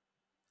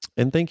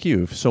 And thank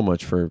you so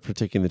much for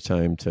taking the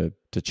time to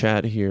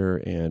chat here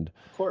and,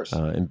 of course,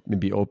 and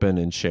be open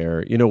and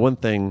share. One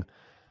thing,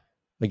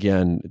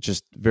 again,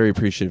 just very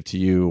appreciative to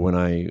you when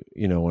I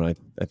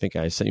think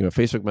I sent you a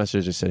Facebook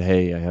message. I said,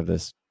 hey, I have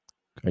this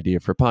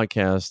idea for a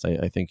podcast.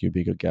 I think you'd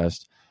be a good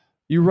guest.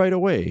 You right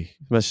away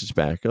message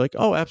back. You're like,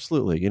 oh,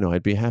 absolutely.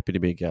 I'd be happy to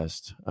be a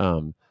guest.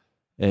 And,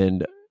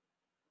 I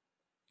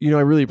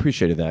really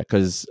appreciated that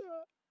because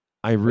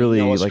I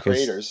really us like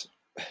creators.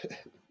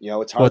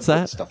 It's hard What's to put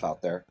that? stuff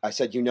out there. I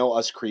said,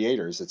 us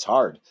creators, it's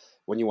hard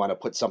when you want to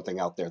put something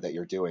out there that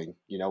you're doing,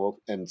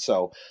 and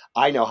so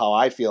I know how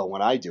I feel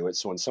when I do it.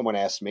 So when someone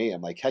asks me,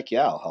 I'm like, heck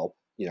yeah, I'll help.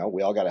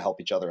 We all got to help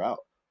each other out.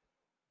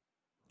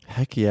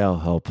 Heck yeah, I'll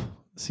help.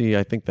 See,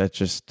 I think that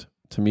just,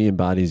 to me,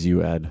 embodies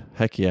you, Ed.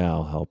 Heck yeah,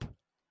 I'll help.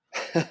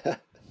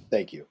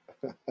 Thank you.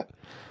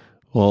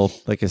 Well,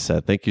 like I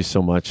said, thank you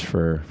so much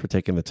for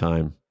taking the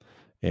time.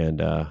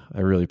 And I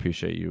really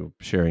appreciate you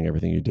sharing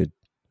everything you did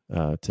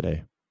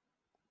today.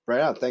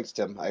 Right on. Thanks,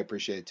 Tim. I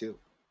appreciate it too.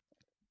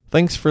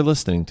 Thanks for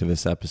listening to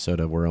this episode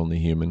of We're Only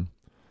Human.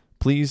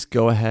 please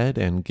go ahead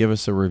and give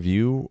us a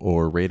review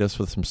or rate us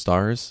with some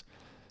stars,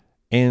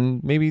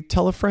 and maybe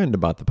tell a friend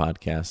about the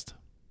podcast.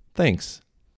 Thanks.